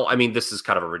 This is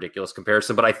kind of a ridiculous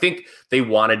comparison, but I think they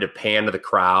wanted to pan to the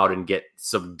crowd and get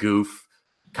some goof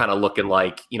kind of looking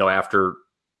like, after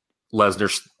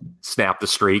Lesnar snapped the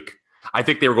streak. I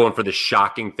think they were going for the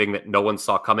shocking thing that no one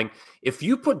saw coming. If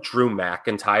you put Drew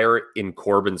McIntyre in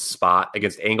Corbin's spot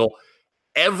against Angle,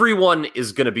 everyone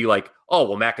is going to be like, oh,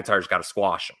 well, McIntyre's got to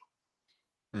squash him.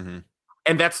 Mm-hmm.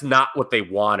 And that's not what they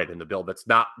wanted in the build. That's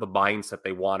not the mindset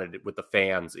they wanted with the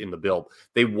fans in the build.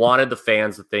 They wanted the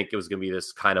fans to think it was going to be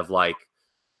this kind of like,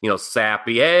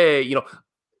 sappy, hey,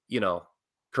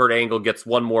 Kurt Angle gets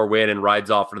one more win and rides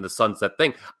off into the sunset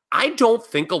thing. I don't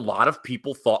think a lot of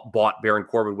people bought Baron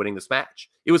Corbin winning this match.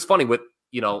 It was funny with,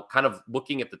 kind of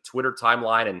looking at the Twitter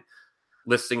timeline and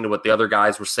listening to what the other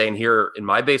guys were saying here in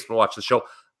my basement watching the show.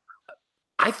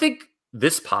 I think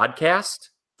this podcast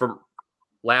from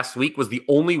last week was the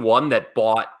only one that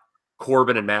bought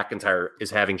Corbin and McIntyre as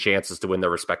having chances to win their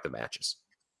respective matches.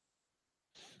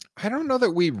 I don't know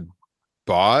that we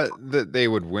bought that they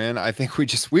would win. I think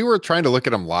we were trying to look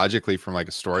at them logically from like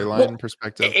a storyline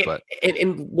perspective. But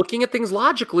looking at things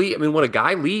logically, when a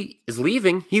guy is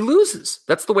leaving, he loses.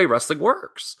 That's the way wrestling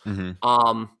works.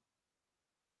 Mm-hmm.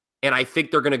 And I think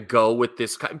they're going to go with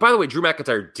this. By the way, Drew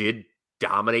McIntyre did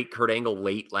dominate Kurt Angle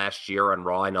late last year on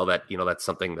Raw. I know that, that's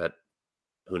something that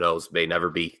who knows may never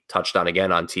be touched on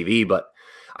again on TV, but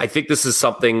I think this is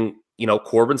something,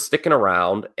 Corbin's sticking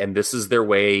around and this is their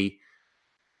way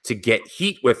to get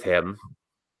heat with him.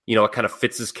 It kind of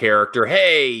fits his character.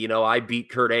 Hey, I beat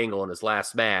Kurt Angle in his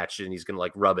last match and he's going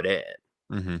to rub it in.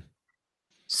 Mm-hmm.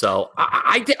 So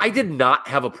I did not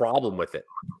have a problem with it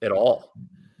at all.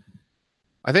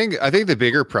 I think the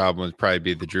bigger problem would probably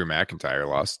be the Drew McIntyre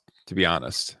loss, to be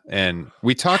honest. And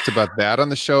we talked about that on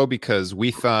the show because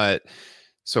we thought,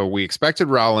 so we expected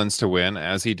Rollins to win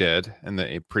as he did in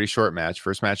a pretty short match,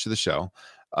 first match of the show.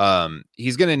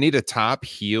 He's going to need a top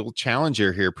heel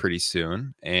challenger here pretty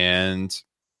soon. And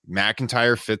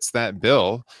McIntyre fits that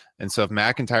bill. And so if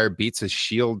McIntyre beats his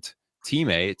Shield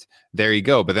teammate, there you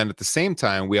go. But then at the same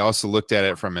time, we also looked at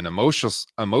it from an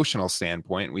emotional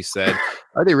standpoint. We said,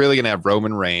 are they really going to have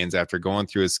Roman Reigns after going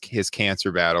through his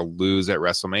cancer battle lose at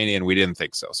WrestleMania? And we didn't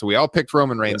think so. So we all picked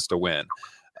Roman Reigns to win.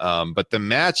 But the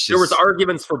match, there was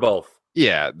arguments for both.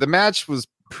 Yeah, the match was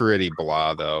pretty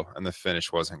blah though, and the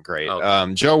finish wasn't great.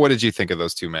 Okay. Joe, what did you think of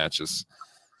those two matches?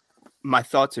 My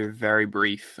thoughts are very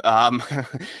brief.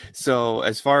 So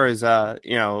as far as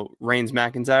Reigns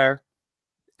McIntyre,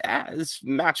 this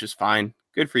match is fine.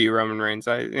 Good for you, Roman Reigns.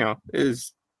 It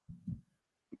is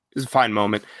a fine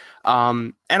moment.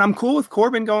 And I'm cool with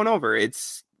Corbin going over.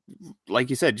 It's like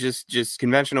you said, just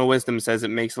conventional wisdom says it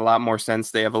makes a lot more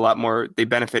sense. They have a lot more, they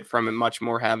benefit from it much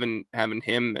more having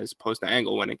him as opposed to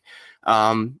Angle winning.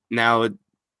 Now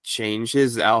change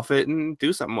his outfit and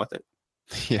do something with it.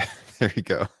 Yeah, there you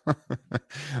go.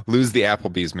 Lose the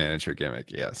Applebee's manager gimmick.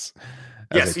 Yes.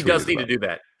 Yes, he does need to do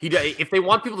that. If they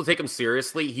want people to take him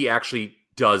seriously, he actually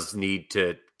does need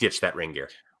to ditch that ring gear.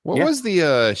 What was the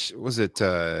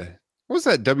what was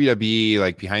that WWE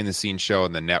like behind the scenes show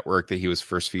on the network that he was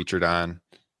first featured on?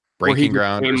 Breaking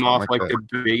Ground. Came off like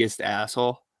the biggest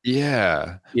asshole.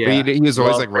 Yeah. Yeah. He was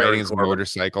always riding his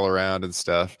motorcycle around and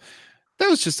stuff. That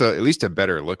was just at least a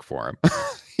better look for him.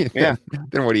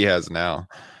 Than what he has now.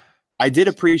 I did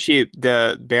appreciate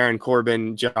the Baron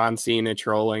Corbin, John Cena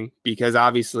trolling because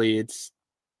obviously it's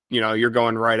you're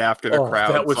going right after the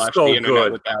crowd. That was / so the internet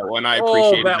good with that one. I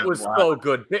appreciate that it. was a lot. so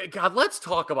good. God, let's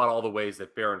talk about all the ways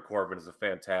that Baron Corbin is a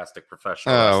fantastic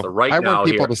professional wrestler right I now.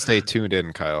 want people here. to stay tuned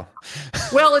in, Kyle.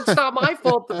 Well, it's not my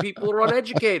fault that people are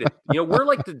uneducated. We're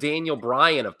like the Daniel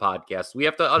Bryan of podcasts. We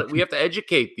have to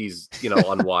educate these,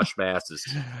 unwashed masses.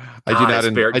 I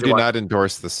do not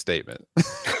endorse the statement.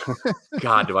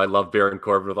 God, do I love Baron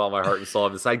Corbin with all my heart and soul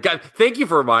on the side. God, thank you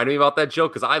for reminding me about that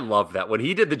joke because I love that when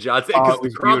he did the John. It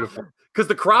was beautiful. Because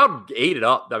the crowd ate it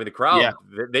up. I mean, the crowd, Yeah.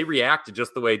 they reacted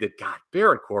just the way that, God,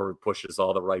 Baron Corbin pushes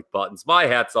all the right buttons. My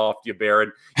hat's off to you,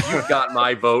 Baron. You got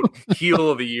my vote. Heel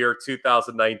of the Year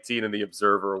 2019 in the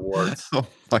Observer Awards. Oh,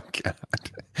 my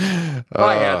God.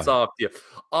 My hat's off to you.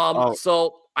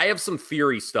 So I have some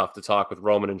theory stuff to talk with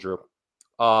Roman and Drew.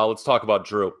 Let's talk about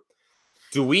Drew.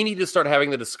 Do we need to start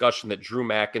having the discussion that Drew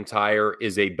McIntyre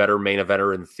is a better main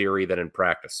eventer in theory than in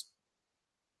practice?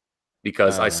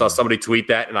 Because I saw somebody tweet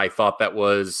that, and I thought that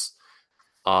was,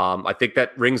 I think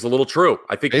that rings a little true.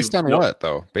 I think based on what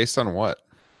though? Based on what?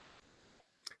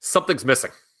 Something's missing.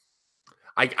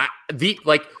 Again,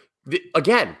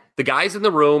 the guys in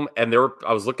the room, and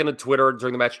I was looking at Twitter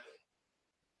during the match.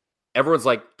 Everyone's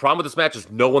like, problem with this match is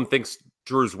no one thinks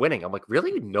Drew's winning. I'm like,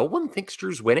 really? No one thinks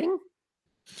Drew's winning?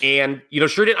 And,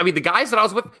 sure did. I mean, the guys that I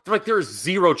was with, they're like, there is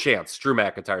zero chance Drew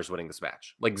McIntyre's winning this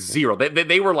match. Like, zero.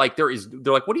 They were like, they're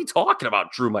like, what are you talking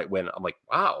about? Drew might win. I'm like,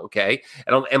 wow, okay.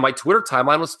 And my Twitter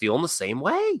timeline was feeling the same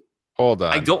way. Hold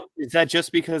on. Is that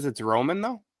just because it's Roman,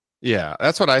 though? Yeah,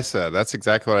 that's what I said. That's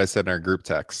exactly what I said in our group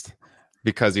text.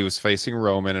 Because he was facing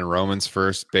Roman in Roman's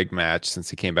first big match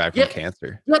since he came back from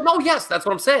cancer. Yeah, no, yes, that's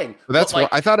what I'm saying. But that's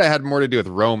what I thought it had more to do with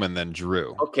Roman than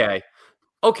Drew. Okay,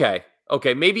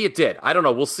 maybe it did. I don't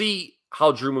know. We'll see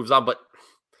how Drew moves on, but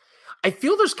I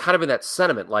feel there's kind of in that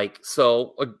sentiment.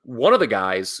 One of the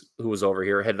guys who was over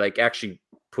here had actually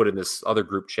put in this other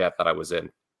group chat that I was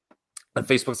in on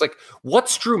Facebook. It's like,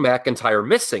 what's Drew McIntyre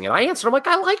missing? And I answered, I'm like,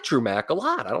 I like Drew Mac a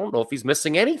lot. I don't know if he's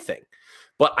missing anything,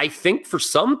 but I think for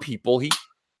some people, he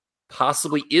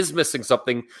possibly is missing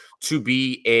something to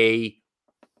be a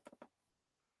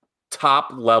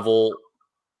top level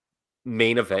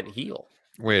main event heel.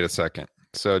 Wait a second.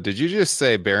 So did you just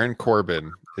say Baron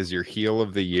Corbin is your heel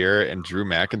of the year and Drew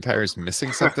McIntyre is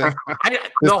missing something?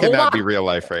 This cannot be real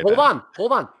life right now.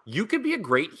 Hold on. You could be a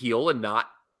great heel and not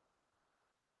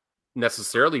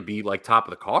necessarily be top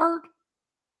of the card.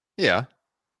 Yeah.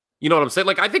 You know what I'm saying?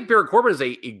 I think Baron Corbin is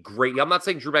a great... I'm not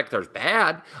saying Drew McIntyre is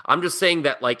bad. I'm just saying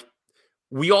that,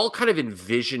 we all kind of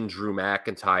envision Drew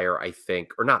McIntyre, I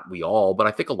think, or not we all, but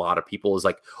I think a lot of people is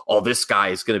oh, this guy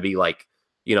is going to be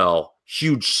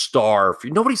huge star.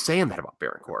 Nobody's saying that about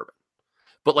Baron Corbin.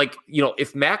 But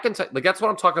if McIntyre, that's what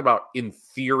I'm talking about in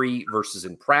theory versus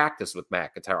in practice with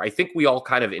McIntyre. I think we all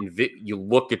kind of you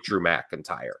look at Drew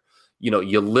McIntyre,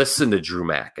 you listen to Drew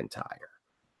McIntyre.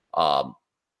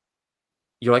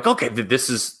 You're like, okay, this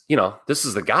is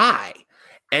the guy.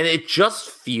 And it just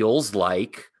feels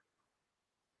like,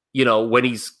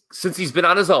 since he's been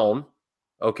on his own,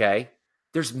 okay,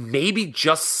 there's maybe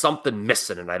just something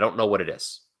missing, and I don't know what it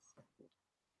is.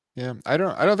 Yeah, I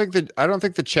don't think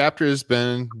the chapter has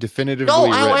been definitively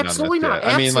written absolutely on this not.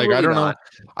 yet. I mean, I don't not.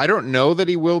 know. I don't know that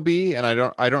he will be, and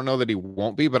I don't know that he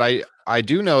won't be, but I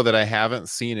do know that I haven't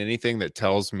seen anything that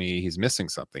tells me he's missing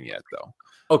something yet, though.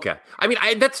 Okay. I mean,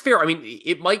 that's fair. I mean,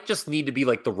 it might just need to be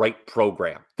the right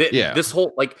program. This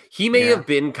whole he may have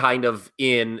been kind of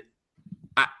in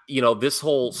this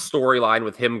whole storyline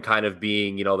with him kind of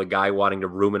being, the guy wanting to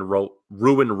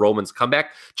ruin Roman's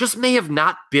comeback just may have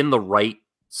not been the right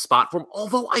spot for him.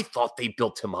 Although I thought they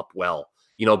built him up well,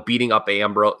 beating up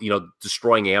Ambrose,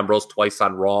 destroying Ambrose twice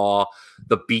on Raw,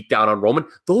 the beatdown on Roman.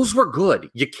 Those were good.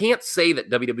 You can't say that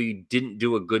WWE didn't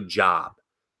do a good job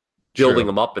building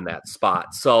him up in that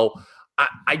spot. So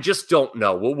I just don't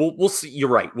know. We'll see. You're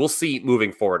right. We'll see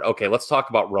moving forward. Okay, let's talk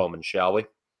about Roman, shall we?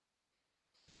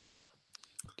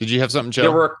 Did you have something,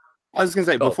 Joe? I was going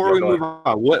to say, before we move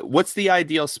on, what's the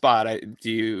ideal spot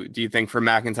do you think for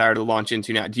McIntyre to launch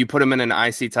into now? Do you put him in an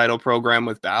IC title program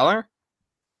with Balor?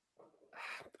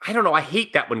 I don't know. I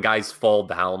hate that when guys fall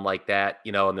down like that,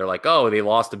 and they're like, oh, they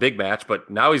lost a big match, but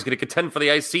now he's going to contend for the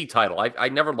IC title. I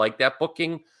never liked that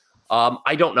booking.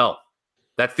 I don't know.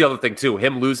 That's the other thing, too.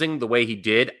 Him losing the way he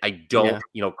did, I don't,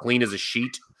 clean as a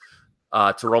sheet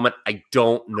to Roman. I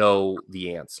don't know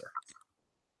the answer.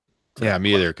 Yeah,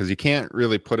 me either, because you can't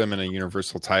really put him in a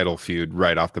universal title feud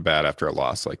right off the bat after a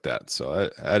loss like that. So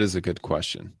that is a good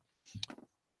question.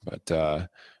 But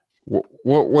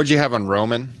what'd you have on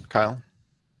Roman, Kyle?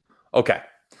 Okay.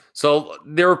 So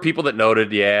there were people that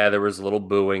noted, there was a little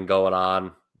booing going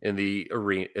on in the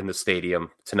arena, in the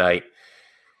stadium tonight.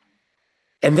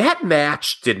 And that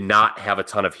match did not have a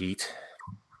ton of heat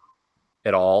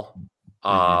at all.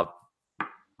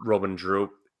 Roman and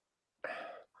Drew.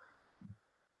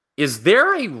 Is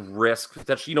there a risk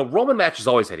that, Roman matches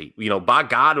always had heat? By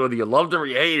God, whether you loved him or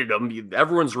you hated him,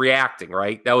 everyone's reacting,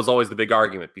 right? That was always the big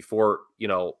argument before,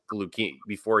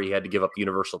 before he had to give up the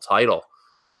Universal title.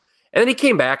 And then he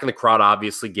came back and the crowd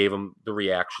obviously gave him the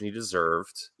reaction he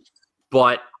deserved.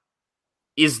 But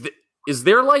is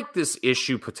there like this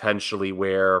issue potentially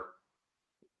where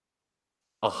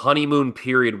a honeymoon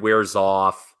period wears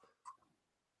off,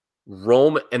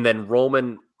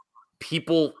 Roman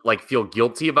people like feel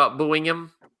guilty about booing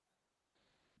him,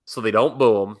 so they don't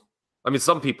boo him? I mean,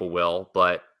 some people will,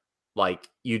 but like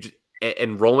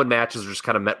and Roman matches are just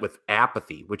kind of met with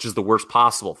apathy, which is the worst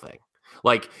possible thing.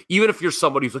 Like, even if you're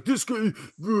somebody who's like, this guy, I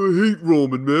hate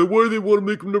Roman, man. Why do they want to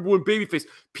make him number one babyface?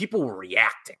 People were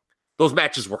reacting. Those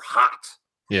matches were hot.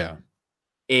 Yeah.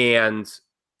 And,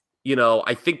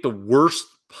 I think the worst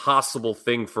possible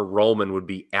thing for Roman would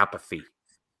be apathy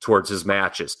towards his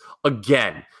matches.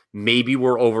 Again, maybe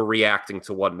we're overreacting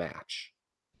to one match.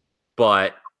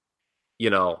 But,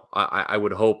 I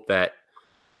would hope that,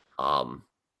 kind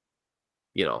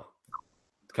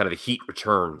of the heat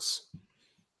returns.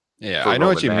 Yeah, I know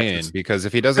what you mean, because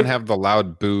if he doesn't have the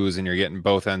loud boos and you're getting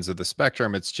both ends of the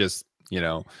spectrum, it's just,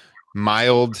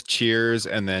 mild cheers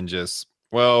and then just,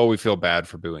 well, we feel bad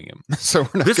for booing him. So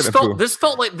we're not this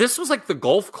felt like this was like the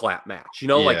golf clap match.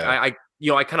 Like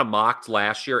I kind of mocked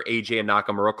last year AJ and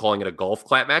Nakamura calling it a golf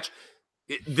clap match.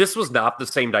 This was not the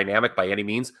same dynamic by any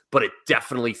means, but it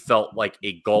definitely felt like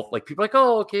a golf, like people are like,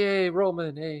 oh, okay,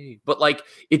 Roman, hey. But like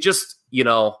it just,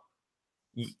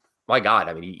 my God,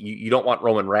 I mean, you don't want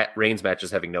Roman Reigns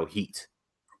matches having no heat.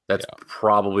 That's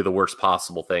probably the worst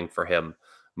possible thing for him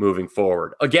moving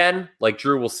forward. Again, like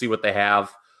Drew, we'll see what they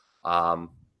have. I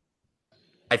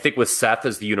think with Seth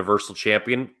as the Universal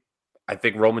Champion, I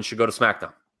think Roman should go to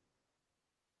SmackDown.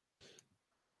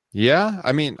 Yeah,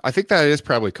 I mean, I think that is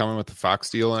probably coming with the Fox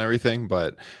deal and everything,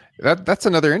 but that's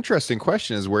another interesting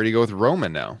question is where do you go with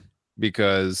Roman now?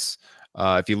 Because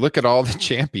if you look at all the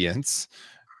champions,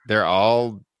 they're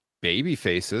all baby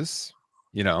faces,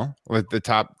 with the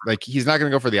top, like he's not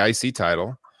going to go for the IC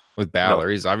title with Balor.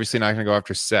 No. He's obviously not going to go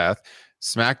after Seth.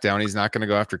 SmackDown, he's not going to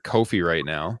go after Kofi right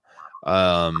now.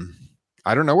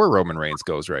 I don't know where Roman Reigns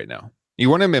goes right now. You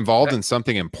want him involved in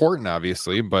something important,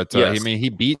 obviously, but yes. I mean, he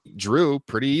beat Drew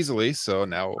pretty easily. So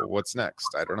now what's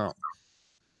next? I don't know.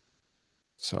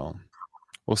 So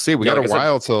we'll see. We got a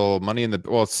while till Money in the,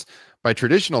 well, it's by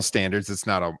traditional standards, it's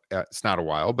not a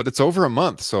while, but it's over a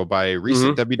month. So by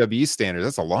recent WWE standards,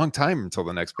 that's a long time until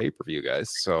the next pay-per-view, guys.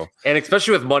 So, and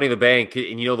especially with Money in the Bank,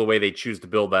 and the way they choose to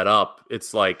build that up,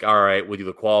 it's like, all right, we'll do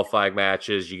the qualifying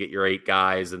matches, you get your 8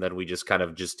 guys, and then we just kind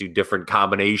of just do different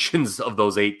combinations of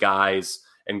those 8 guys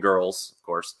and girls, of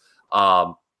course,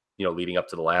 leading up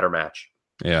to the ladder match.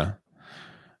 Yeah.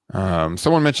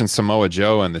 Someone mentioned Samoa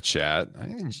Joe in the chat.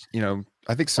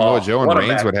 I think Samoa Joe and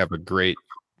Reigns would have a great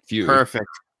feud. Perfect.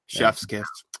 Chef's kiss.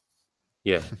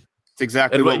 Yeah. It's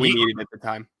exactly what we needed at the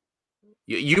time.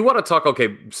 You want to talk,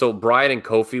 okay, so Bryan and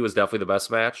Kofi was definitely the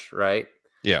best match, right?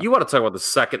 Yeah. You want to talk about the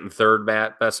second and third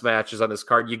best matches on this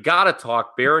card. You got to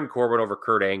talk Baron Corbin over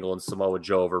Kurt Angle and Samoa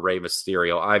Joe over Rey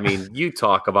Mysterio. I mean, you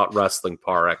talk about wrestling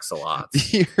par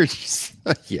excellence. You're just,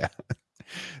 yeah.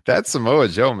 That Samoa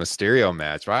Joe Mysterio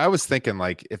match. Well, I was thinking,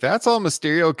 like, if that's all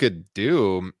Mysterio could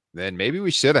do, then maybe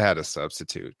we should have had a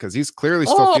substitute because he's clearly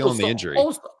still feeling the injury.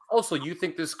 Also, you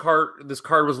think this card was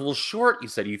a little short? You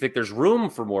said you think there's room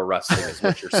for more wrestling, is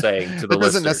what you're saying to the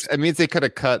listeners. It means they could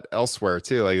have cut elsewhere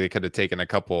too. Like they could have taken a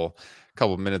couple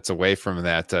minutes away from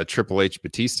that Triple H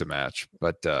Batista match.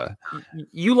 But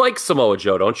you like Samoa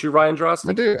Joe, don't you, Ryan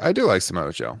Drosty? I do like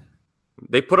Samoa Joe.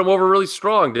 They put him over really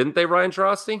strong, didn't they, Ryan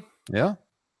Drosty? Yeah.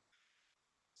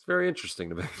 It's very interesting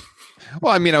to me.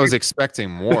 Well, I mean, I was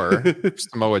expecting more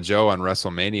Samoa Joe on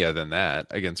WrestleMania than that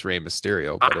against Rey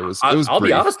Mysterio, but it was. I'll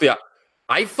be honest with you.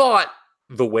 I thought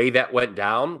the way that went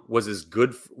down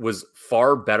was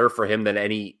far better for him than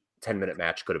any 10-minute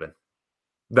match could have been.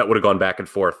 That would have gone back and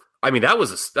forth. I mean,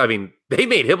 they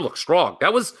made him look strong.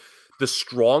 That was the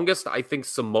strongest I think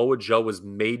Samoa Joe was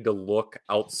made to look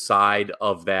outside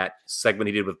of that segment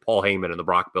he did with Paul Heyman in the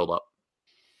Brock build-up.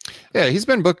 Yeah, he's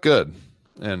been booked good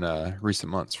in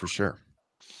recent months for sure.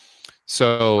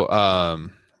 So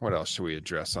what else should we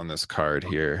address on this card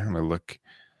here? Let me look.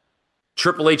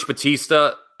 Triple H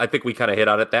Batista, I think we kind of hit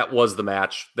on it. That was the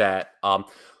match that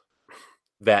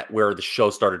where the show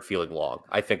started feeling long.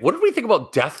 I think. What did we think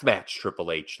about Deathmatch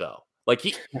Triple H though? Like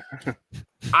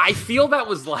I feel that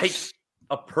was like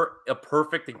a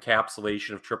perfect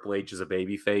encapsulation of Triple H as a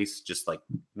babyface. Just like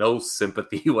no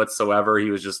sympathy whatsoever.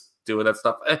 He was just doing that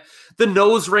stuff. The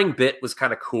nose ring bit was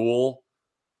kind of cool,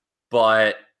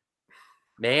 but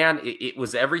man, it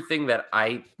was everything that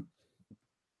I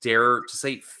dare to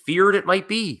say feared it might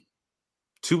be.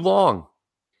 Too long,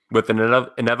 with an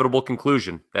inevitable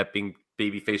conclusion, that being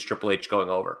babyface Triple H going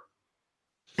over.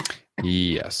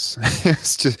 Yes.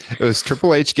 It was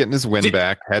Triple H getting his win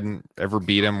back. Hadn't ever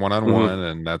beat him one-on-one,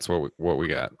 and that's what we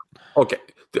got. Okay.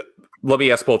 Let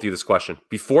me ask both of you this question.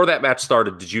 Before that match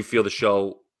started, did you feel the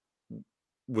show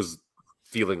was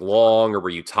feeling long, or were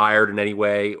you tired in any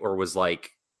way, or was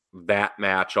like that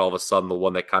match all of a sudden the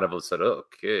one that kind of said,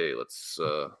 okay, let's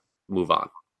move on?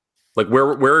 Like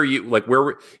where are you? Like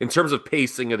where in terms of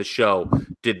pacing of the show,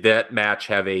 did that match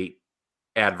have a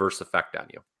adverse effect on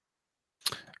you?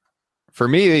 For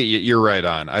me, you're right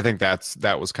on. I think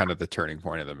that was kind of the turning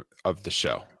point of the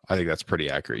show. I think that's pretty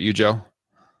accurate. You, Joe?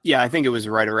 Yeah, I think it was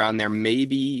right around there.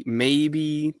 Maybe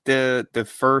the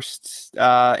first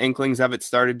inklings of it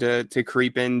started to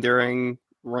creep in during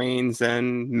Reigns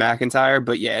and McIntyre,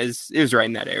 but yeah, it was right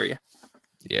in that area.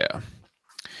 Yeah.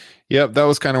 Yep, that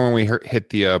was kind of when we hit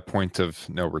the point of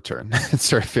no return. It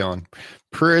started feeling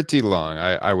pretty long.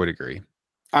 I would agree.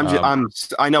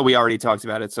 I know we already talked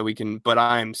about it, so we can. But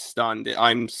I'm stunned.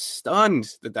 I'm stunned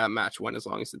that match went as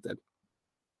long as it did.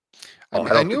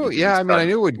 I knew. Yeah, I mean, I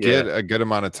knew it would get a good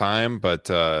amount of time, but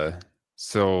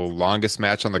so longest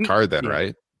match on the card then,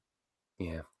 right?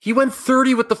 Yeah, he went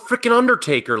 30 with the freaking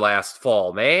Undertaker last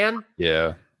fall, man.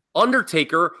 Yeah.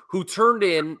 Undertaker, who turned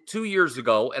in 2 years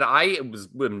ago, and I'm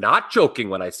not joking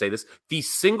when I say this, the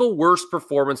single worst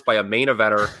performance by a main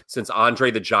eventer since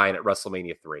Andre the Giant at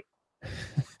WrestleMania 3.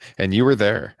 And you were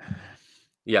there.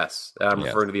 Yes, I'm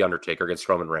referring to the Undertaker against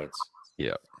Roman Reigns.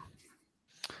 Yeah.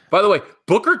 By the way,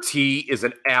 Booker T is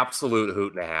an absolute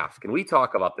hoot and a half. Can we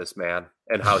talk about this man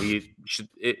and how he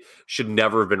should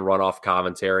never have been run off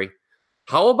commentary?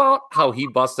 How about how he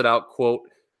busted out, quote,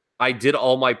 "I did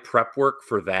all my prep work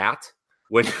for that"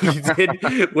 when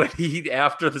he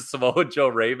after the Samoa Joe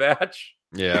Ray match.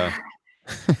 Yeah.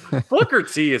 Booker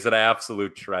T is an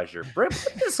absolute treasure. Put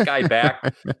this guy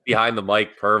back behind the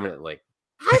mic permanently.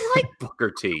 I like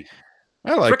Booker T.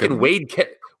 I like freaking him.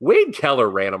 Wade Keller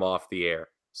ran him off the air.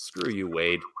 Screw you,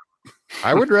 Wade.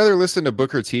 I would rather listen to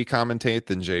Booker T commentate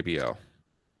than JBL.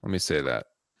 Let me say that.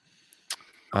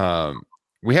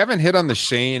 We haven't hit on the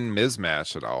Shane Miz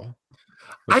match at all.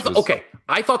 I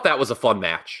thought that was a fun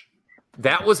match.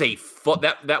 That was a fun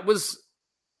that was.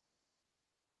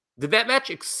 Did that match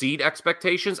exceed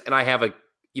expectations? And I have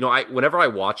whenever I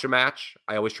watch a match,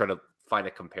 I always try to find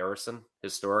a comparison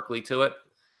historically to it.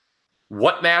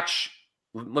 What match?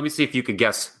 Let me see if you can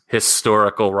guess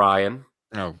historical, Ryan.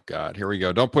 Oh God, here we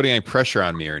go. Don't put any pressure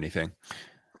on me or anything.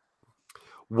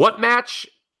 What match?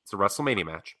 It's a WrestleMania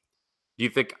match. Do you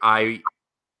think I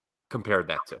compared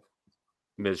that to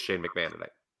Ms. Shane McMahon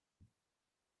tonight?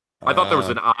 I thought there was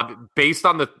an odd, based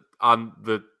on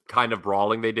the kind of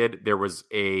brawling they did, there was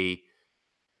a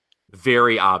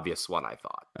very obvious one, I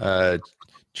thought.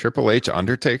 Triple H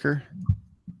Undertaker?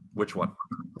 Which one?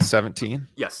 17?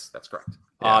 Yes, that's correct.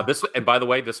 Yeah. And by the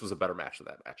way, this was a better match than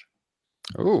that match.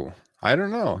 Oh, I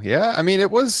don't know. Yeah, I mean,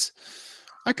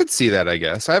 I could see that, I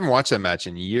guess. I haven't watched that match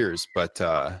in years, but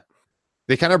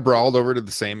they kind of brawled over to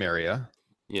the same area.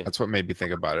 Yeah. That's what made me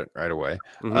think about it right away.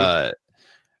 Mm-hmm.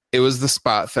 It was the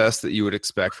spot fest that you would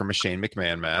expect from a Shane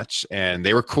McMahon match, and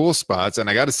they were cool spots. And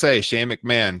I got to say, Shane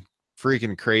McMahon,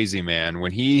 freaking crazy, man.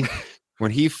 When he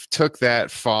took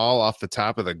that fall off the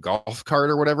top of the golf cart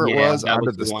or whatever it was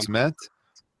onto the cement,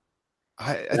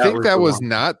 I think that was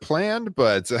not planned,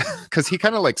 but because he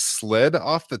kind of like slid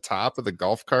off the top of the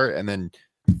golf cart and then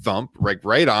thump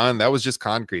right on. That was just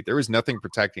concrete. There was nothing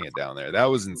protecting it down there. That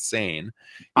was insane.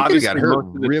 He got hurt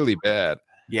really bad.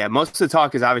 Yeah, most of the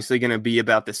talk is obviously going to be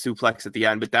about the suplex at the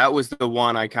end, but that was the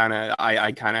one I kind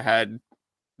of had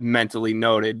mentally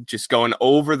noted, just going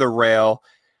over the rail,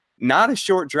 not a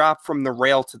short drop from the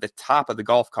rail to the top of the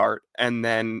golf cart, and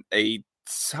then a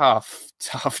tough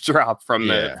drop from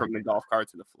the golf cart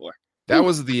to the floor. That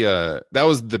was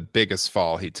the biggest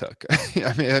fall he took.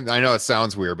 I mean, I know it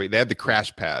sounds weird, but they had the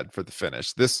crash pad for the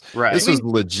finish. This was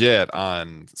legit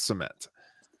on cement.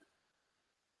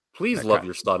 Please love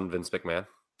your son, Vince McMahon.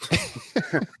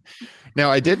 Now,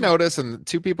 I did notice, and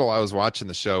two people I was watching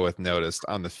the show with noticed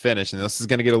on the finish, and this is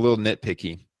going to get a little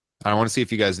nitpicky. I want to see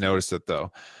if you guys noticed it,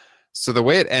 though. So the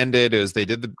way it ended is they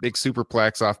did the big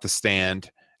superplex off the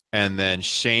stand, and then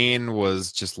Shane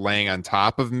was just laying on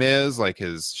top of Miz, like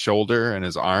his shoulder and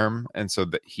his arm, and so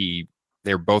that he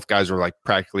both guys were like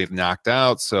practically knocked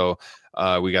out. So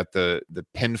we got the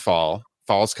pinfall,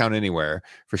 falls count anywhere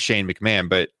for Shane McMahon.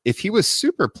 But if he was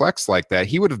superplexed like that,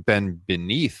 he would have been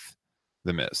beneath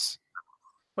The Miz.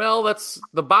 Well, that's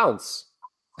the bounce.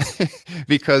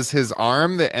 Because his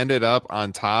arm that ended up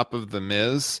on top of The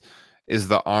Miz is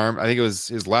the arm, I think it was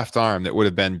his left arm that would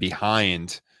have been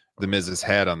behind The Miz's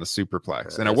head on the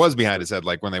superplex. And it was behind his head,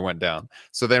 like when they went down.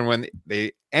 So then when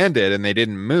they ended and they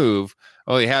didn't move,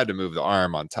 well, he had to move the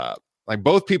arm on top. Like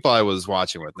both people I was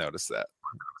watching with noticed that.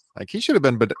 Like he should have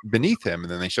been beneath him.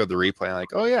 And then they showed the replay. Like,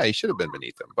 oh yeah, he should have been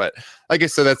beneath him. But like I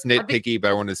said, that's nitpicky, but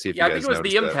I wanted to see if you guys I think it was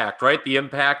the impact, that. Right? The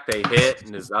impact they hit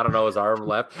and his arm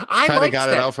left. I kind of got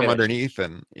it finish. out from underneath.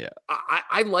 And yeah,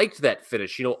 I liked that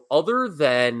finish. You know, other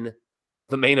than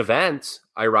the main event,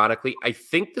 ironically, I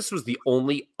think this was the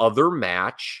only other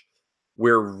match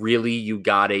where really you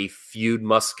got a feud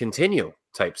must continue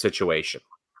type situation.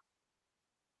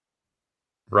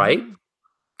 Right?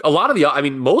 A lot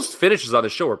of most finishes on the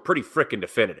show are pretty freaking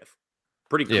definitive,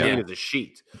 pretty clean as a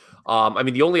sheet.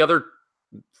 The only other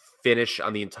finish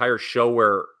on the entire show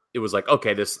where it was like,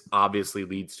 okay, this obviously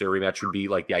leads to a rematch would be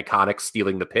like the Iconics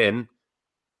stealing the pin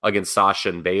against Sasha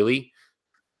and Bayley.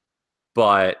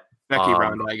 But Becky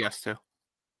Ronda, I guess, too.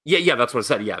 Yeah, that's what I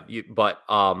said. Yeah,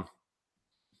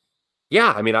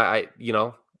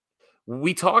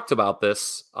 we talked about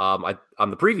this on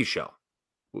the preview show,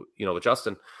 with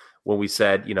Justin, when we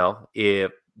said,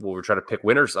 if we're trying to pick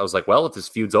winners, I was like, well, if this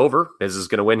feud's over, Miz is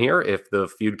going to win here. If the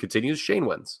feud continues, Shane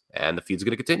wins, and the feud's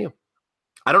going to continue.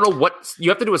 I don't know what you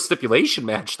have to do a stipulation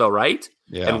match though, right?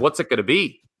 Yeah. And what's it going to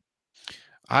be?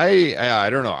 I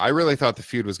don't know. I really thought the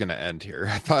feud was going to end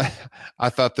here. I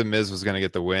thought the Miz was going to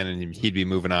get the win and he'd be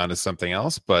moving on to something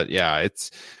else. But yeah,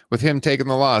 it's with him taking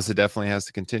the loss, it definitely has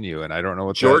to continue. And I don't know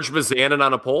what George Mizanin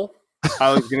on a pole.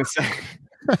 I was going to say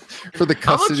for the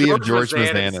custody of George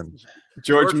Mizanin.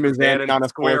 George Mizanin on a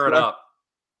square it up.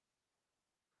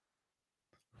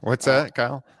 What's that,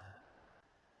 Kyle?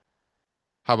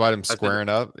 How about him squaring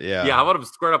up? Yeah. Yeah, how about him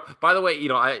squaring up? By the way,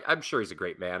 I'm sure he's a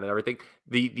great man and everything.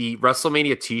 The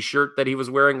WrestleMania t-shirt that he was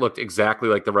wearing looked exactly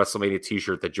like the WrestleMania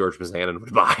t-shirt that George Mizanin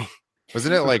would buy.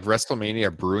 Wasn't it like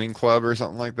WrestleMania Brewing Club or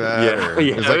something like that? Yeah.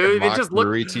 It was like a mock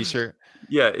brewery t-shirt.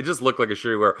 Yeah, it just looked like a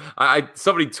shirt you wear.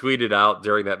 Somebody tweeted out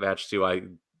during that match too. I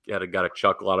got a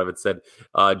chuckle out of it. Said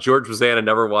George Mizanin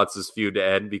never wants his feud to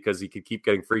end because he could keep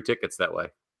getting free tickets that way.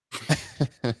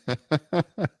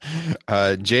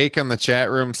 Jake in the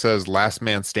chat room says last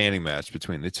man standing match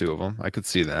between the two of them. I could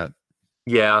see that.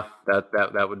 Yeah,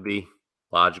 that would be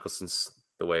logical since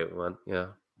the way it went. Yeah,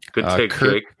 good take,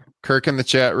 Jake. Kirk in the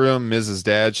chat room. Mrs.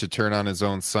 Dad should turn on his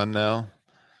own son now.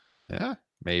 Yeah,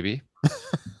 maybe.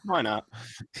 Why not?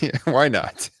 Yeah, why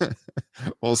not?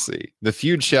 We'll see. The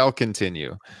feud shall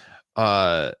continue.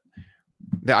 The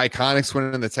Iconics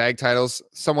winning the tag titles,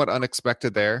 somewhat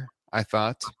unexpected there, I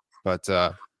thought, but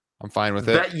I'm fine with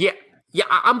it. Yeah,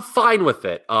 I'm fine with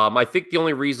it. I think the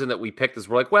only reason that we picked is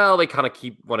we're like, well, they kind of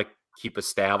want to keep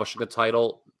establishing the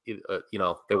title.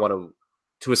 They want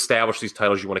to establish these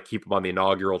titles. You want to keep them on the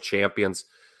inaugural champions.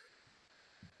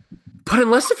 But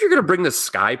unless if you're going to bring the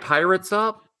Sky Pirates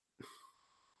up,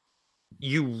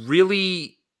 you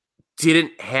really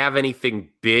didn't have anything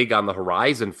big on the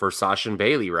horizon for Sasha and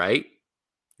Bayley, right?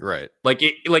 Right. Like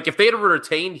if they had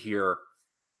retained here,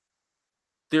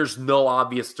 there's no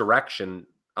obvious direction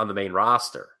on the main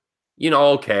roster.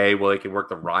 Okay, well, they can work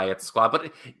the Riot Squad,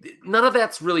 but none of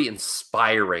that's really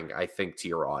inspiring, I think, to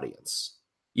your audience,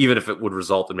 even if it would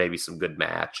result in maybe some good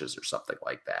matches or something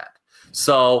like that.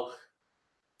 So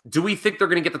do we think they're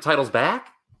going to get the titles back?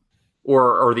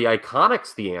 Or are the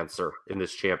Iconics the answer in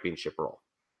this championship role?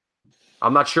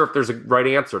 I'm not sure if there's a right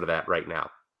answer to that right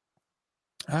now.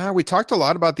 We talked a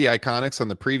lot about the Iconics on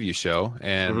the preview show,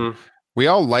 and we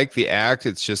all like the act.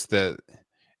 It's just that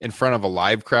in front of a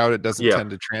live crowd, it doesn't tend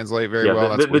to translate very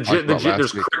well.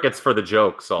 There's crickets for the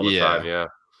jokes all the time. Yeah,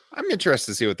 I'm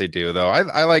interested to see what they do, though.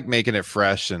 I like making it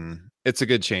fresh, and it's a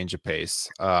good change of pace.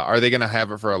 Are they going to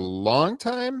have it for a long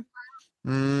time?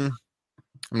 I'm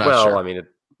not sure.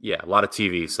 A lot of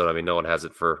TV, so no one has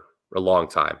it for a long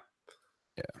time.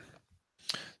 Yeah.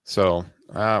 So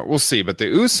we'll see. But the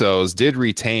Usos did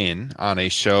retain on a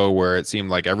show where it seemed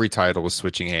like every title was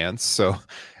switching hands. So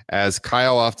as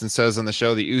Kyle often says on the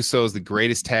show, the Usos, the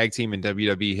greatest tag team in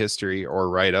WWE history, or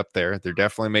right up there. They're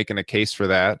definitely making a case for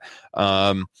that.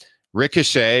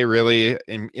 Ricochet really,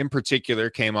 in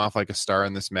particular, came off like a star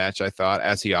in this match, I thought,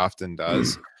 as he often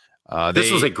does.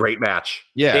 This was a great match.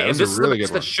 Yeah, it was this a really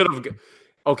is good one. Should have.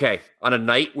 Okay, on a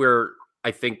night where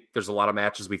I think there's a lot of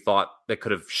matches we thought that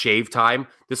could have shaved time.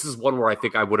 This is one where I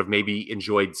think I would have maybe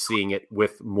enjoyed seeing it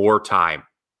with more time.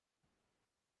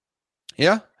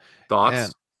 Yeah. Thoughts?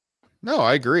 And, no,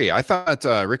 I agree. I thought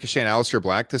Ricochet and Aleister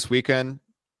Black this weekend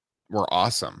were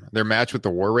awesome. Their match with the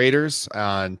War Raiders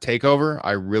on TakeOver,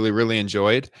 I really, really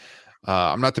enjoyed.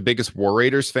 I'm not the biggest War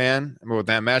Raiders fan, but when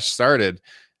that match started,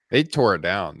 they tore it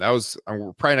down.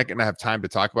 We're probably not going to have time to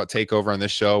talk about TakeOver on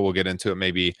this show. We'll get into it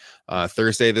maybe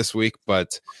Thursday this week,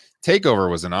 but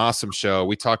TakeOver was an awesome show.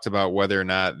 We talked about whether or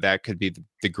not that could be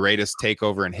the greatest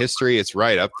TakeOver in history. It's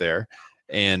right up there.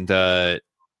 And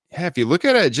if you look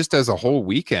at it just as a whole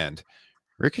weekend,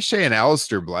 Ricochet and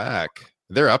Aleister Black,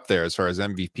 they're up there as far as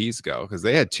MVPs go because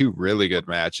they had 2 really good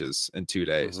matches in 2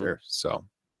 days there. So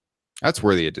that's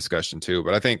worthy of discussion too.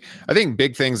 But I think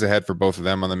big things ahead for both of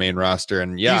them on the main roster.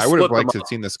 And yeah, I would have liked to have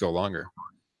seen this go longer.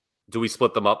 Do we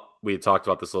split them up? We had talked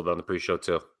about this a little bit on the pre-show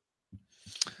too.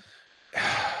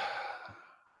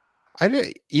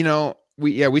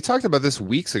 We talked about this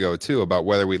weeks ago too, about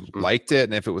whether we liked it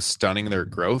and if it was stunning their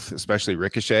growth, especially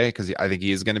Ricochet, because I think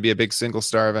he is going to be a big single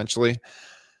star eventually.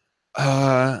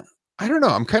 I don't know.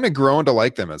 I'm kind of growing to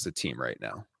like them as a team right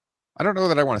now. I don't know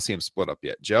that I want to see them split up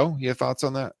yet. Joe, you have thoughts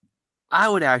on that? I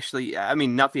would actually,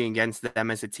 nothing against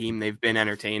them as a team. They've been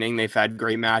entertaining. They've had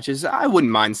great matches. I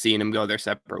wouldn't mind seeing them go their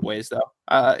separate ways, though.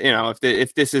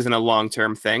 If this isn't a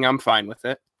long-term thing, I'm fine with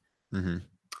it. Mm-hmm.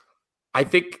 I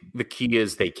think the key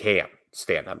is they can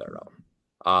stand on their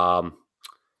own.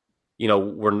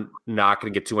 We're not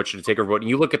going to get too much into TakeOver, but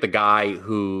you look at the guy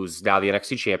who's now the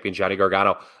NXT champion, Johnny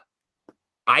Gargano.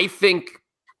 I think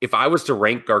if I was to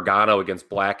rank Gargano against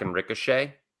Black and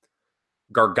Ricochet,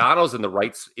 Gargano's in the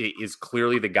right is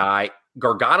clearly the guy.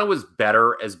 Gargano is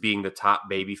better as being the top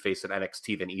babyface in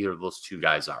NXT than either of those 2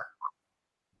 guys are,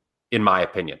 in my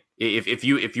opinion. If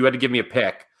you had to give me a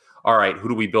pick, all right, who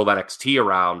do we build NXT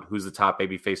around? Who's the top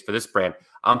babyface for this brand?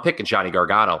 I'm picking Johnny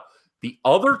Gargano. The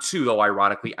other 2, though,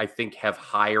 ironically, I think have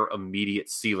higher immediate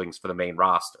ceilings for the main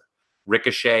roster.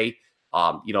 Ricochet,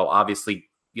 obviously,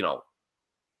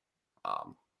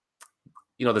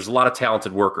 there's a lot of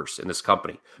talented workers in this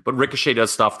company, but Ricochet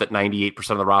does stuff that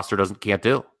 98% of the roster can't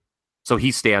do. So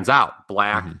he stands out.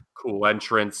 Black, cool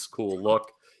entrance, cool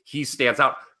look. He stands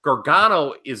out.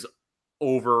 Gargano is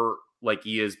over like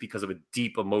he is because of a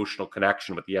deep emotional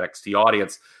connection with the NXT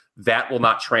audience. That will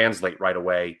not translate right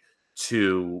away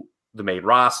to the main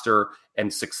roster,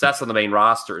 and success on the main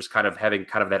roster is kind of having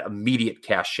kind of that immediate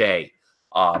cachet.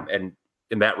 And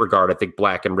in that regard, I think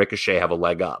Black and Ricochet have a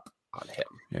leg up on him.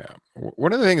 Yeah.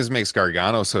 One of the things that makes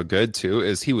Gargano so good too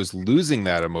is he was losing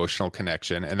that emotional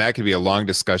connection, and that could be a long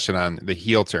discussion on the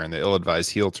heel turn, the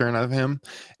ill-advised heel turn of him.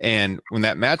 And when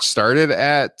that match started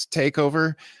at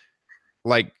TakeOver,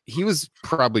 like he was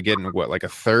probably getting like a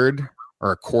third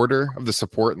or a quarter of the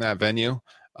support in that venue.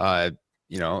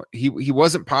 He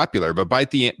wasn't popular, but by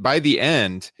the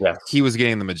end, yes, he was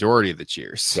getting the majority of the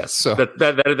cheers. Yes, so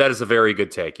that is a very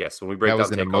good take. Yes, when we break down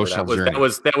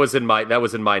TakeOver, that was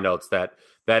in my notes.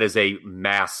 That is a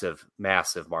massive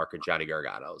mark in Johnny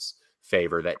Gargano's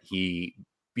favor. That he,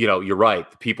 you're right.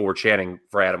 The people were chanting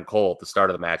for Adam Cole at the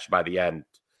start of the match. By the end,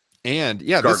 and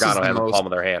yeah, Gargano had the palm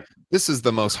of their hand. This is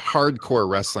the most hardcore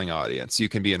wrestling audience you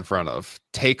can be in front of.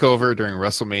 TakeOver during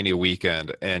WrestleMania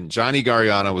weekend, and Johnny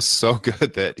Gargano was so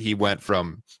good that he went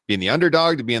from being the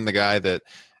underdog to being the guy that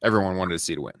everyone wanted to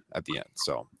see to win at the end.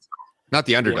 So not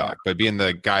the underdog, but being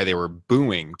the guy they were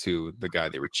booing to the guy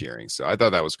they were cheering. So I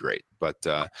thought that was great. But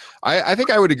I think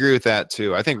I would agree with that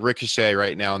too. I think Ricochet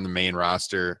right now in the main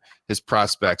roster, his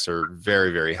prospects are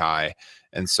very, very high.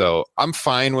 And so I'm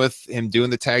fine with him doing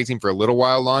the tag team for a little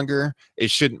while longer.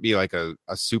 It shouldn't be like a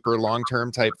super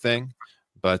long-term type thing,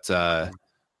 but I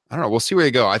don't know. We'll see where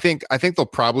they go. I think they'll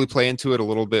probably play into it a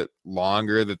little bit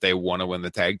longer that they want to win the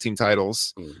tag team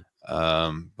titles.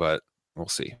 But we'll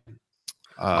see.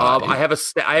 I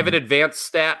have an advanced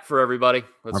stat for everybody.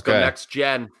 Let's go next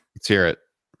gen. Let's hear it.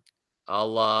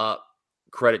 I'll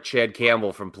credit Chad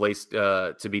Campbell from Place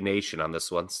to Be Nation on this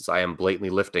one, since I am blatantly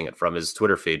lifting it from his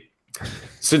Twitter feed.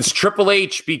 Since Triple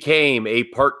H became a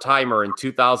part-timer in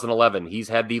 2011, he's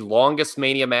had the longest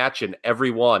Mania match in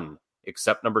every one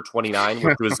except number 29,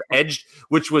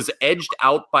 which was edged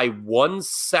out by 1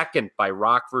 second by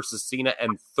Rock versus Cena,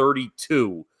 and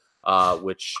 32,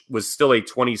 which was still a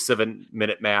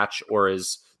 27-minute match, or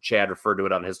as Chad referred to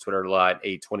it on his Twitter line,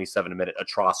 a 27-minute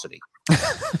atrocity.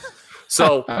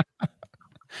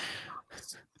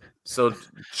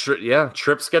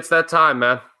 Trips gets that time,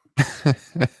 man.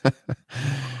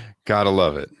 Gotta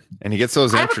love it. And he gets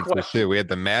those entrances too. We had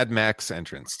the Mad Max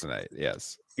entrance tonight.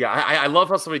 Yes. Yeah, I love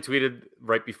how somebody tweeted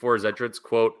right before his entrance,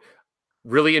 quote,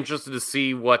 Really interested to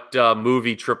see what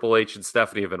movie Triple H and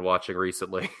Stephanie have been watching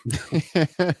recently.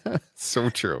 So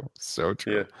true. So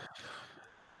true. Yeah.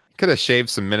 Could have shaved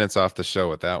some minutes off the show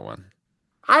with that one.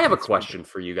 I have a question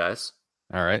for you guys.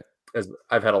 All right. As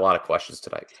I've had a lot of questions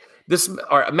tonight. This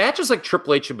are matches like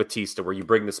Triple H and Batista, where you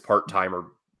bring this part timer.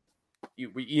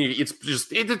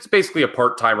 It's basically a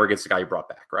part timer against the guy you brought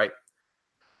back, right?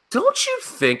 Don't you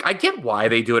think? I get why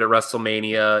they do it at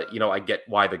WrestleMania. I get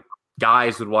why the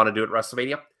guys would want to do it at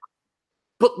WrestleMania.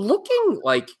 But looking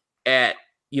at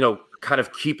kind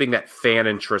of keeping that fan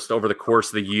interest over the course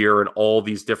of the year and all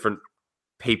these different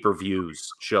pay-per-views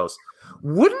shows,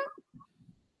 wouldn't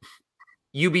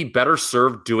you be better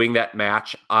served doing that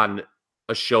match on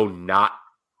a show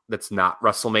that's not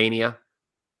WrestleMania?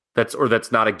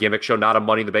 That's not a gimmick show, not a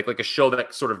Money in the Bank, like a show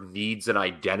that sort of needs an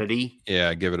identity.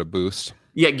 Yeah, give it a boost.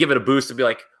 Yeah, give it a boost and be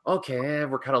like, okay,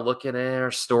 we're kind of looking at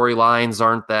our storylines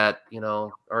aren't that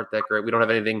great. We don't have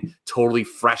anything totally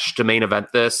fresh to main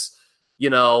event this.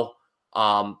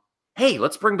 Hey,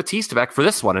 let's bring Batista back for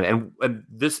this one, and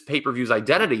this pay-per-view's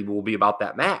identity will be about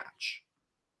that match.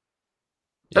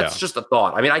 That's just a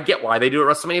thought. I mean, I get why they do it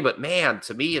at WrestleMania, but man,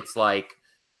 to me, it's like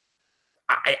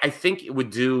I think it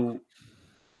would do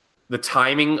the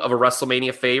timing of a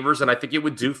WrestleMania favors, and I think it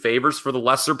would do favors for the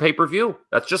lesser pay-per-view.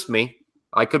 That's just me.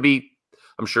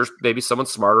 I'm sure maybe someone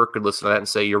smarter could listen to that and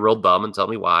say you're real dumb and tell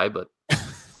me why, but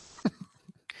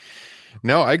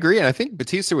no, I agree. And I think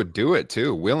Batista would do it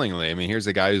too, willingly. I mean, here's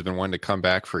a guy who's been wanting to come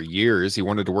back for years. He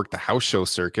wanted to work the house show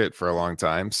circuit for a long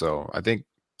time. So I think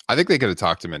they could have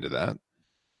talked him into that.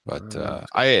 But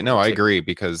I agree,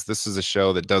 because this is a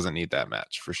show that doesn't need that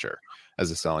match for sure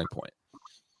as a selling point.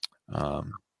 All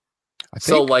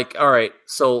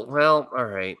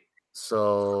right.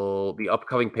 So the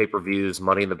upcoming pay-per-views,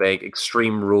 Money in the Bank,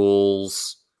 Extreme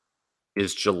Rules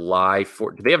is July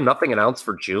 4th. Do they have nothing announced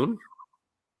for June?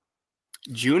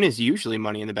 June is usually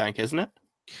Money in the Bank, isn't it?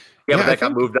 Yeah, but that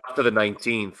got moved up to the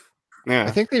 19th. Yeah.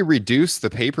 I think they reduced the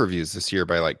pay-per-views this year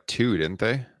by like 2, didn't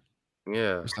they?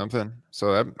 Yeah. Or something.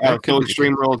 So that so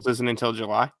Extreme Rules isn't until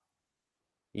July?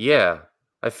 Yeah.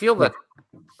 I feel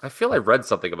I read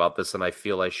something about this, and I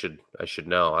feel I should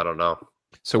know. I don't know.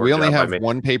 So we only have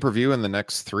one pay-per-view in the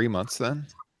next 3 months then?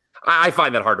 I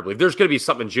find that hard to believe. There's going to be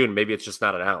something in June. Maybe it's just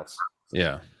not announced.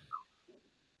 Yeah.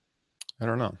 I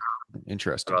don't know.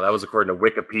 Interesting. That was according to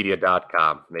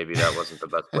Wikipedia.com. Maybe that wasn't the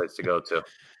best place to go to.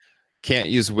 Can't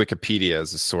use Wikipedia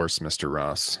as a source, Mr.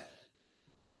 Ross.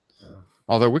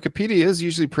 Although Wikipedia is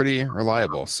usually pretty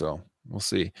reliable, so we'll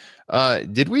see.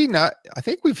 Did we not? I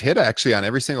think we've hit actually on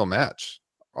every single match.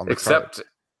 Except,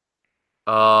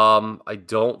 I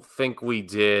don't think we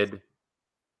did.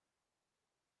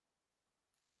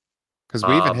 Because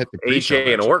we even hit the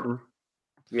AJ and Orton.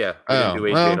 Yeah, we didn't do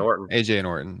AJ and Orton. AJ and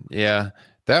Orton. Yeah,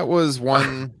 that was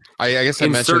one. I guess I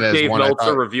mentioned it as Dave one.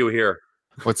 Meltzer review here.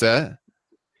 What's that?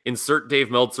 Insert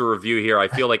Dave Meltzer review here. I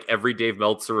feel like every Dave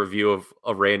Meltzer review of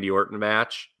a Randy Orton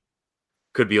match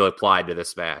could be applied to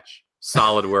this match.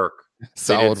 Solid work.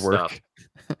 Solid work.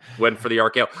 Went for the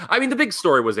RKO. I mean, the big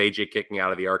story was AJ kicking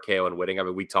out of the RKO and winning. I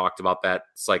mean, we talked about that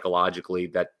psychologically.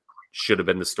 That should have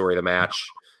been the story of the match.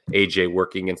 AJ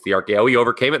working against the RKO. He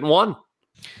overcame it and won.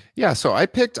 Yeah, so I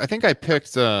picked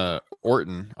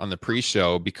Orton on the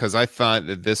pre-show because I thought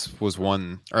that this was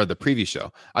one, or the preview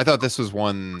show. I thought this was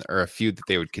one or a feud that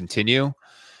they would continue.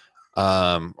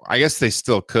 I guess they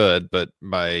still could, but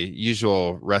by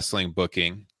usual wrestling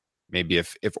booking, maybe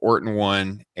if Orton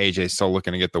won, AJ's still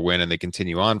looking to get the win and they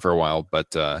continue on for a while,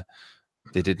 but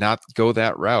they did not go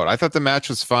that route. I thought the match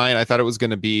was fine. I thought it was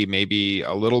going to be maybe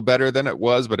a little better than it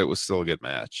was, but it was still a good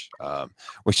match,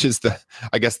 which is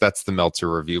I guess that's the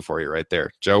Meltzer review for you right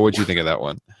there. Joe, what'd you think of that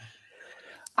one?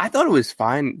 I thought it was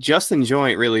fine. Justin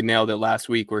Joint really nailed it last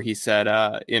week where he said,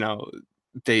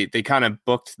 they kind of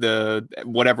booked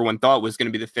what everyone thought was going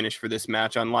to be the finish for this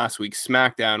match on last week's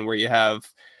SmackDown, where you have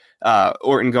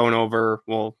Orton going over,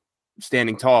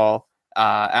 standing tall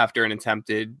after an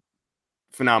attempted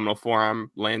phenomenal forearm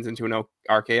lands into an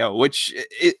RKO, which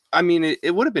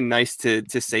it would have been nice to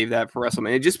save that for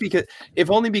WrestleMania, just because, if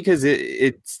only because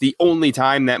it's the only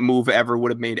time that move ever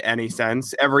would have made any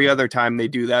sense. Every other time they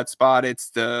do that spot, it's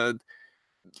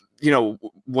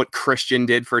what Christian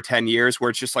did for 10 years, where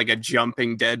it's just like a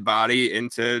jumping dead body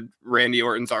into Randy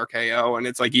Orton's RKO. And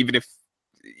it's like, even if,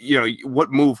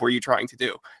 what move were you trying to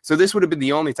do? So this would have been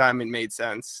the only time it made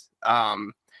sense.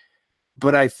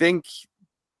 But I think,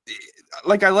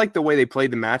 I like the way they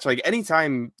played the match. Like,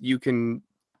 anytime you can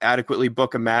adequately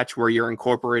book a match where you're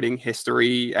incorporating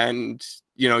history and,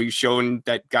 you're showing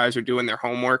that guys are doing their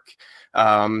homework.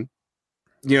 The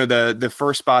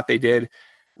first spot they did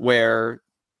where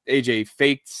AJ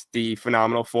faked the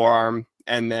phenomenal forearm,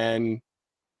 and then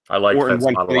I like Orton Vince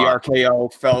went a for the lot.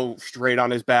 RKO, fell straight on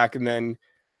his back, and then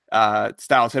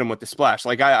Styles hit him with the splash.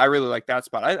 Like I really like that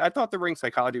spot. I thought the ring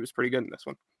psychology was pretty good in this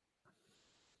one.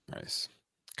 Nice.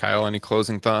 Kyle, any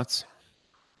closing thoughts?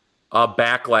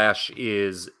 Backlash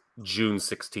is June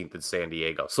 16th in San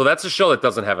Diego. So that's a show that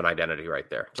doesn't have an identity right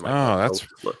there. To my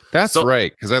point. That's so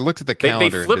right. Because I looked at the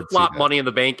calendar. They flip flop Money in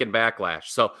the Bank and Backlash.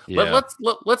 So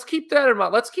let's keep that in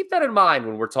mind. Let's keep that in mind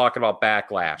when we're talking about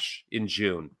Backlash in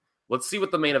June. Let's see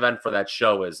what the main event for that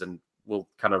show is, and we'll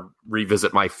kind of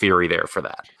revisit my theory there for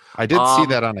that. I did see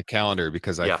that on the calendar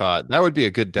because I thought that would be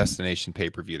a good destination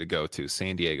pay-per-view to go to,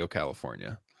 San Diego,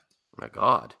 California. Oh my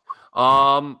God.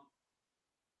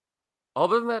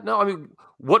 Other than that, no. I mean,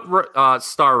 what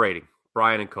star rating,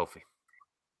 Brian and Kofi?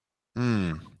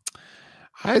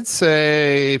 I'd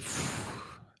say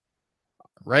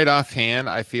right offhand,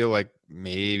 I feel like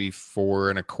maybe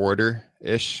 4.25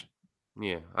 ish.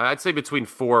 Yeah, I'd say between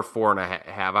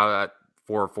 4.5.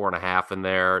 4.5 in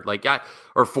there, like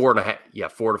or 4.5. Yeah,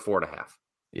 4 to 4.5.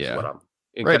 Yeah, what I'm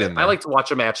right in there. I like to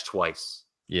watch a match twice.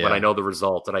 Yeah, when I know the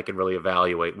result and I can really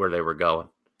evaluate where they were going.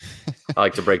 I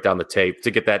like to break down the tape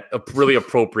to get that really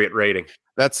appropriate rating.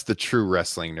 That's the true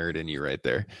wrestling nerd in you right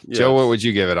there. Yes. Joe, what would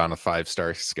you give it on a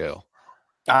 5-star scale?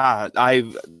 I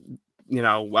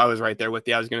was right there with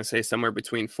you. I was going to say somewhere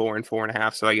between 4 and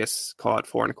 4.5. So I guess call it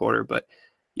 4.25. But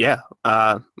yeah,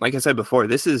 like I said before,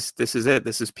 this is it.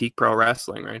 This is peak pro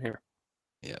wrestling right here.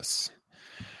 Yes.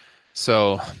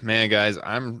 So, man, guys,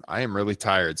 I am really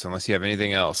tired. So unless you have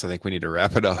anything else, I think we need to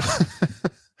wrap it up.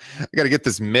 I got to get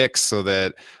this mix so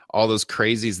that all those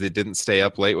crazies that didn't stay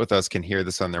up late with us can hear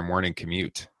this on their morning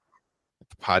commute.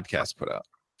 The podcast put out.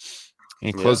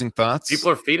 Any closing thoughts? People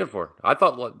are feeding for it. I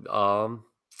thought, I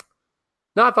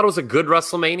thought it was a good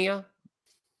WrestleMania.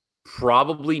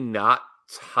 Probably not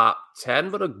top 10,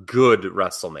 but a good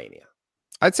WrestleMania.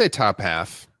 I'd say top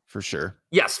half for sure.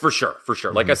 Yes, for sure.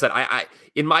 Mm-hmm. Like I said, I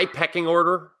in my pecking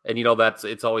order, and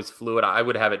it's always fluid. I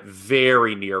would have it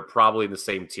very near, probably in the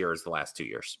same tier as the last 2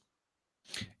 years.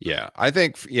 Yeah, I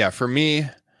think, for me,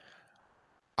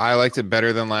 I liked it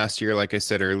better than last year, like I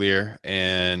said earlier,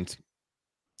 and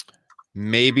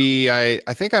maybe I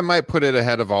think I might put it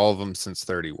ahead of all of them since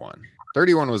 31.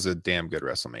 31 was a damn good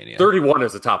WrestleMania. 31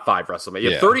 is a top 5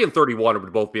 WrestleMania. Yeah. 30 and 31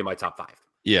 would both be in my top 5.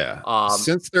 Yeah.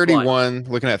 Since 31,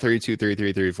 looking at 32,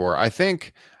 33, 34, I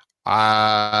think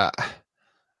I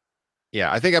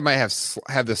think I might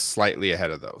have this slightly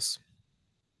ahead of those.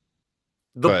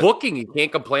 The booking, you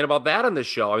can't complain about that on this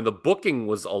show. I mean, the booking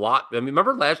was a lot. I mean,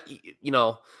 remember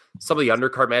some of the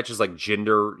undercard matches like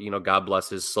Jinder, God bless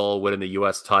his soul, winning the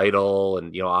U.S. title,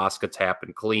 and, Asuka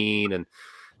tapping clean. And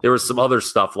there was some other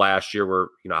stuff last year where,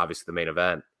 obviously the main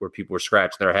event where people were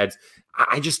scratching their heads.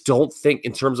 I just don't think,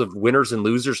 in terms of winners and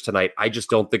losers tonight, I just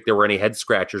don't think there were any head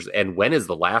scratchers. And when is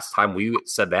the last time we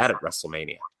said that at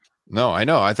WrestleMania? No, I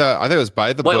know. I thought it was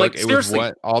by the book. Like, it was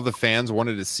what all the fans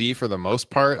wanted to see for the most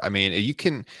part. I mean,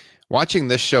 watching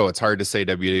this show, it's hard to say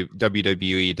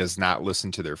WWE does not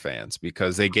listen to their fans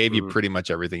because they gave you pretty much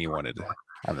everything you wanted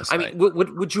on this night. Mean,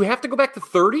 would you have to go back to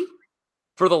 30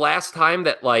 for the last time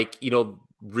that,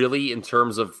 really in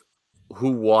terms of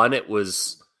who won, it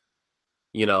was,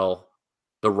 the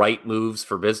right moves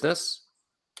for business?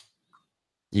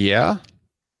 Yeah.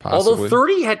 Possibly.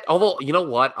 Although you know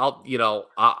what,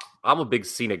 I'm a big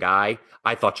Cena guy.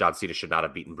 I thought John Cena should not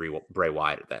have beaten Bray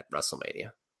Wyatt at that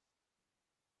WrestleMania.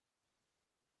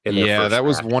 Yeah, that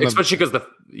was one especially because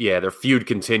their feud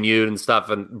continued and stuff,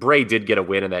 and Bray did get a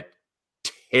win in that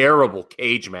terrible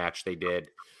cage match they did,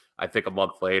 I think, a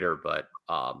month later. But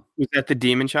was that the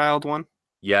Demon Child one?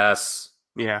 Yes.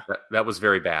 Yeah, that was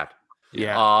very bad.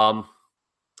 Yeah.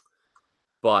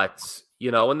 But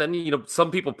and then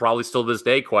some people probably still to this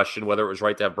day question whether it was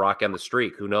right to have Brock end the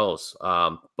streak. Who knows?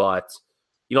 But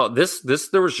this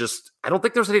there was just, I don't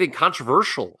think there was anything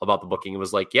controversial about the booking. It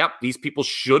was like, yep, these people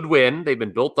should win. They've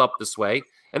been built up this way,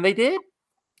 and they did.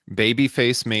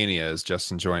 Babyface mania, as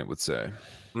Justin Joint would say.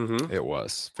 Mm-hmm. It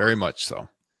was very much so.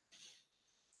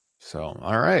 So,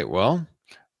 all right, well,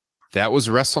 that was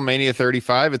WrestleMania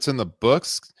 35. It's in the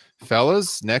books,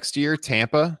 fellas. Next year,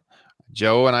 Tampa.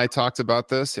 Joe and I talked about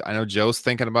this. I know Joe's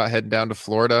thinking about heading down to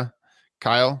Florida.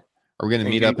 Kyle, are we going to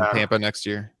meet up in Tampa next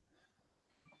year?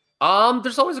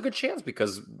 There's always a good chance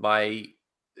because I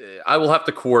will have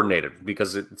to coordinate it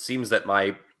because it seems that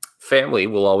my family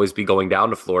will always be going down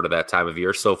to Florida that time of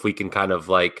year. So if we can kind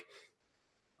of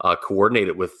coordinate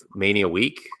it with Mania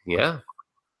week, yeah,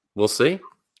 we'll see.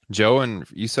 Joe, and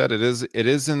you said it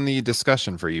is in the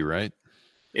discussion for you, right?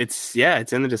 It's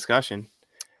in the discussion.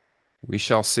 We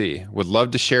shall see. Would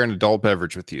love to share an adult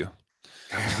beverage with you.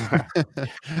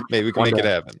 Maybe we can make it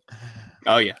happen.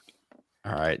 Oh, yeah.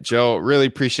 All right, Joe, really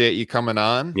appreciate you coming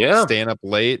on. Yeah. Staying up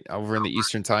late over in the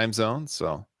Eastern time zone.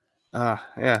 So,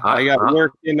 yeah, I got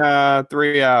work in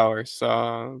 3 hours.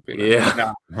 So,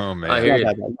 yeah. Oh, man. I hear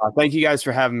you. Thank you guys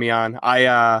for having me on.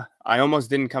 I almost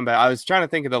didn't come back. I was trying to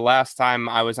think of the last time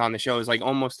I was on the show. It was like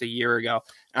almost a year ago.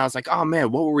 And I was like, oh,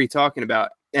 man, what were we talking about?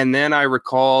 And then I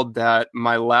recalled that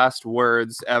my last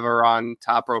words ever on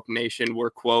Top Rope Nation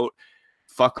were, quote,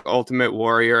 fuck Ultimate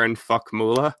Warrior and fuck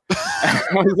Moolah. I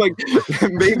was like,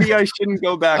 maybe I shouldn't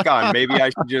go back on. Maybe I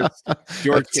should just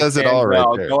George says it all right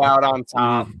there. Go out on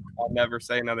top. I'll never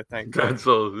say another thing.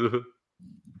 So,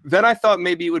 then I thought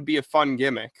maybe it would be a fun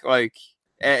gimmick. Like,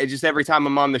 just every time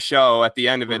I'm on the show, at the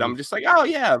end of it, I'm just like, oh,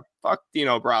 yeah, fuck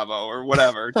Dino Bravo or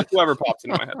whatever. Just whoever pops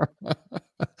into my head.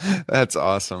 That's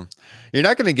awesome. You're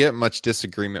not going to get much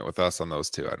disagreement with us on those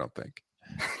two, I don't think.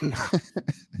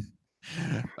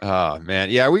 Oh, man.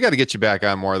 Yeah, we got to get you back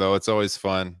on more, though. It's always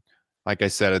fun. Like I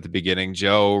said at the beginning,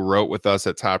 Joe wrote with us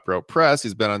at Top Rope Press.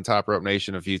 He's been on Top Rope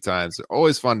Nation a few times.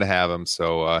 Always fun to have him.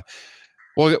 So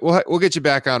we'll get you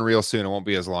back on real soon. It won't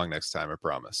be as long next time, I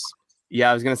promise. Yeah,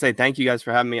 I was going to say thank you guys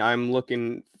for having me. I'm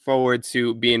looking forward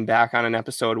to being back on an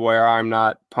episode where I'm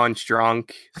not punch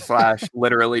drunk /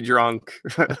 literally drunk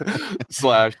 /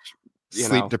 sleep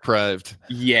deprived.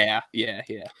 Yeah.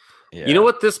 You know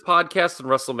what this podcast and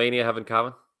WrestleMania have in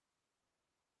common?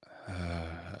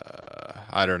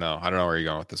 I don't know. I don't know where you're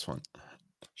going with this one.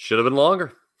 Should have been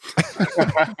longer.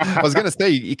 I was going to say,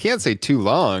 you can't say too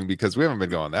long because we haven't been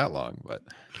going that long, but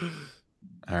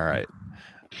all right.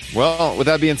 Well, with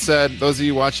that being said, those of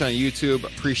you watching on YouTube,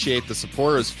 appreciate the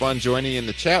support. It was fun joining you in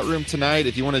the chat room tonight.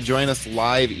 If you want to join us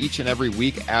live each and every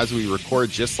week as we record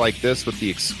just like this with the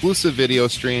exclusive video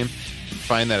stream, you can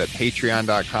find that at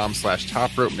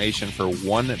patreon.com/topropenation for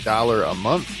 $1 a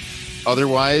month.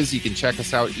 Otherwise, you can check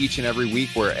us out each and every week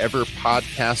wherever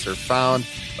podcasts are found.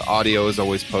 The audio is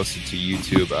always posted to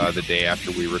YouTube the day after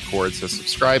we record. So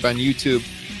subscribe on YouTube,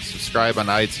 subscribe on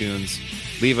iTunes,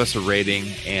 leave us a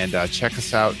rating, and check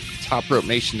us out,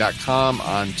 topropenation.com,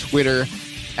 on Twitter,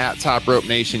 at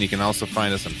topropenation. You can also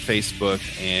find us on Facebook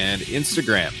and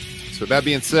Instagram. So with that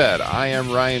being said, I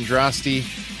am Ryan Drosty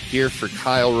here for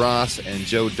Kyle Ross and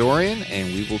Joe Dorian,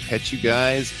 and we will catch you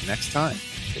guys next time.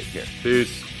 Take care.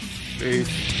 Peace.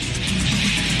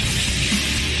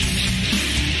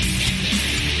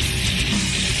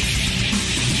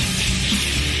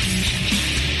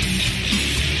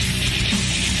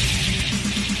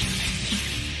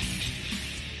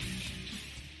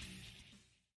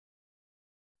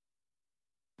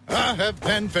 I have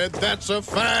been fed, that's a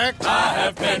fact. I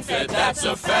have been fed, that's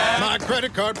a fact. My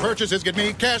credit card purchases get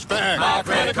me cash back. My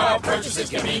credit card purchases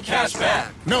give me cash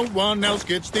back. No one else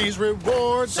gets these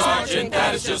rewards. Sergeant,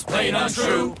 that is just plain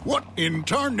untrue. What in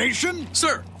tarnation?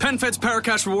 Sir, PenFed's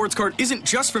Paracash Rewards Card isn't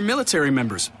just for military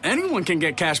members. Anyone can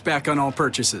get cash back on all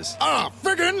purchases. Ah,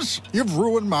 Figgins, you've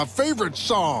ruined my favorite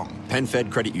song.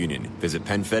 PenFed Credit Union. Visit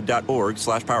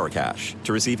penfed.org/powercash.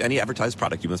 To receive any advertised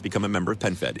product, you must become a member of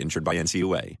PenFed, insured by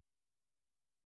NCUA.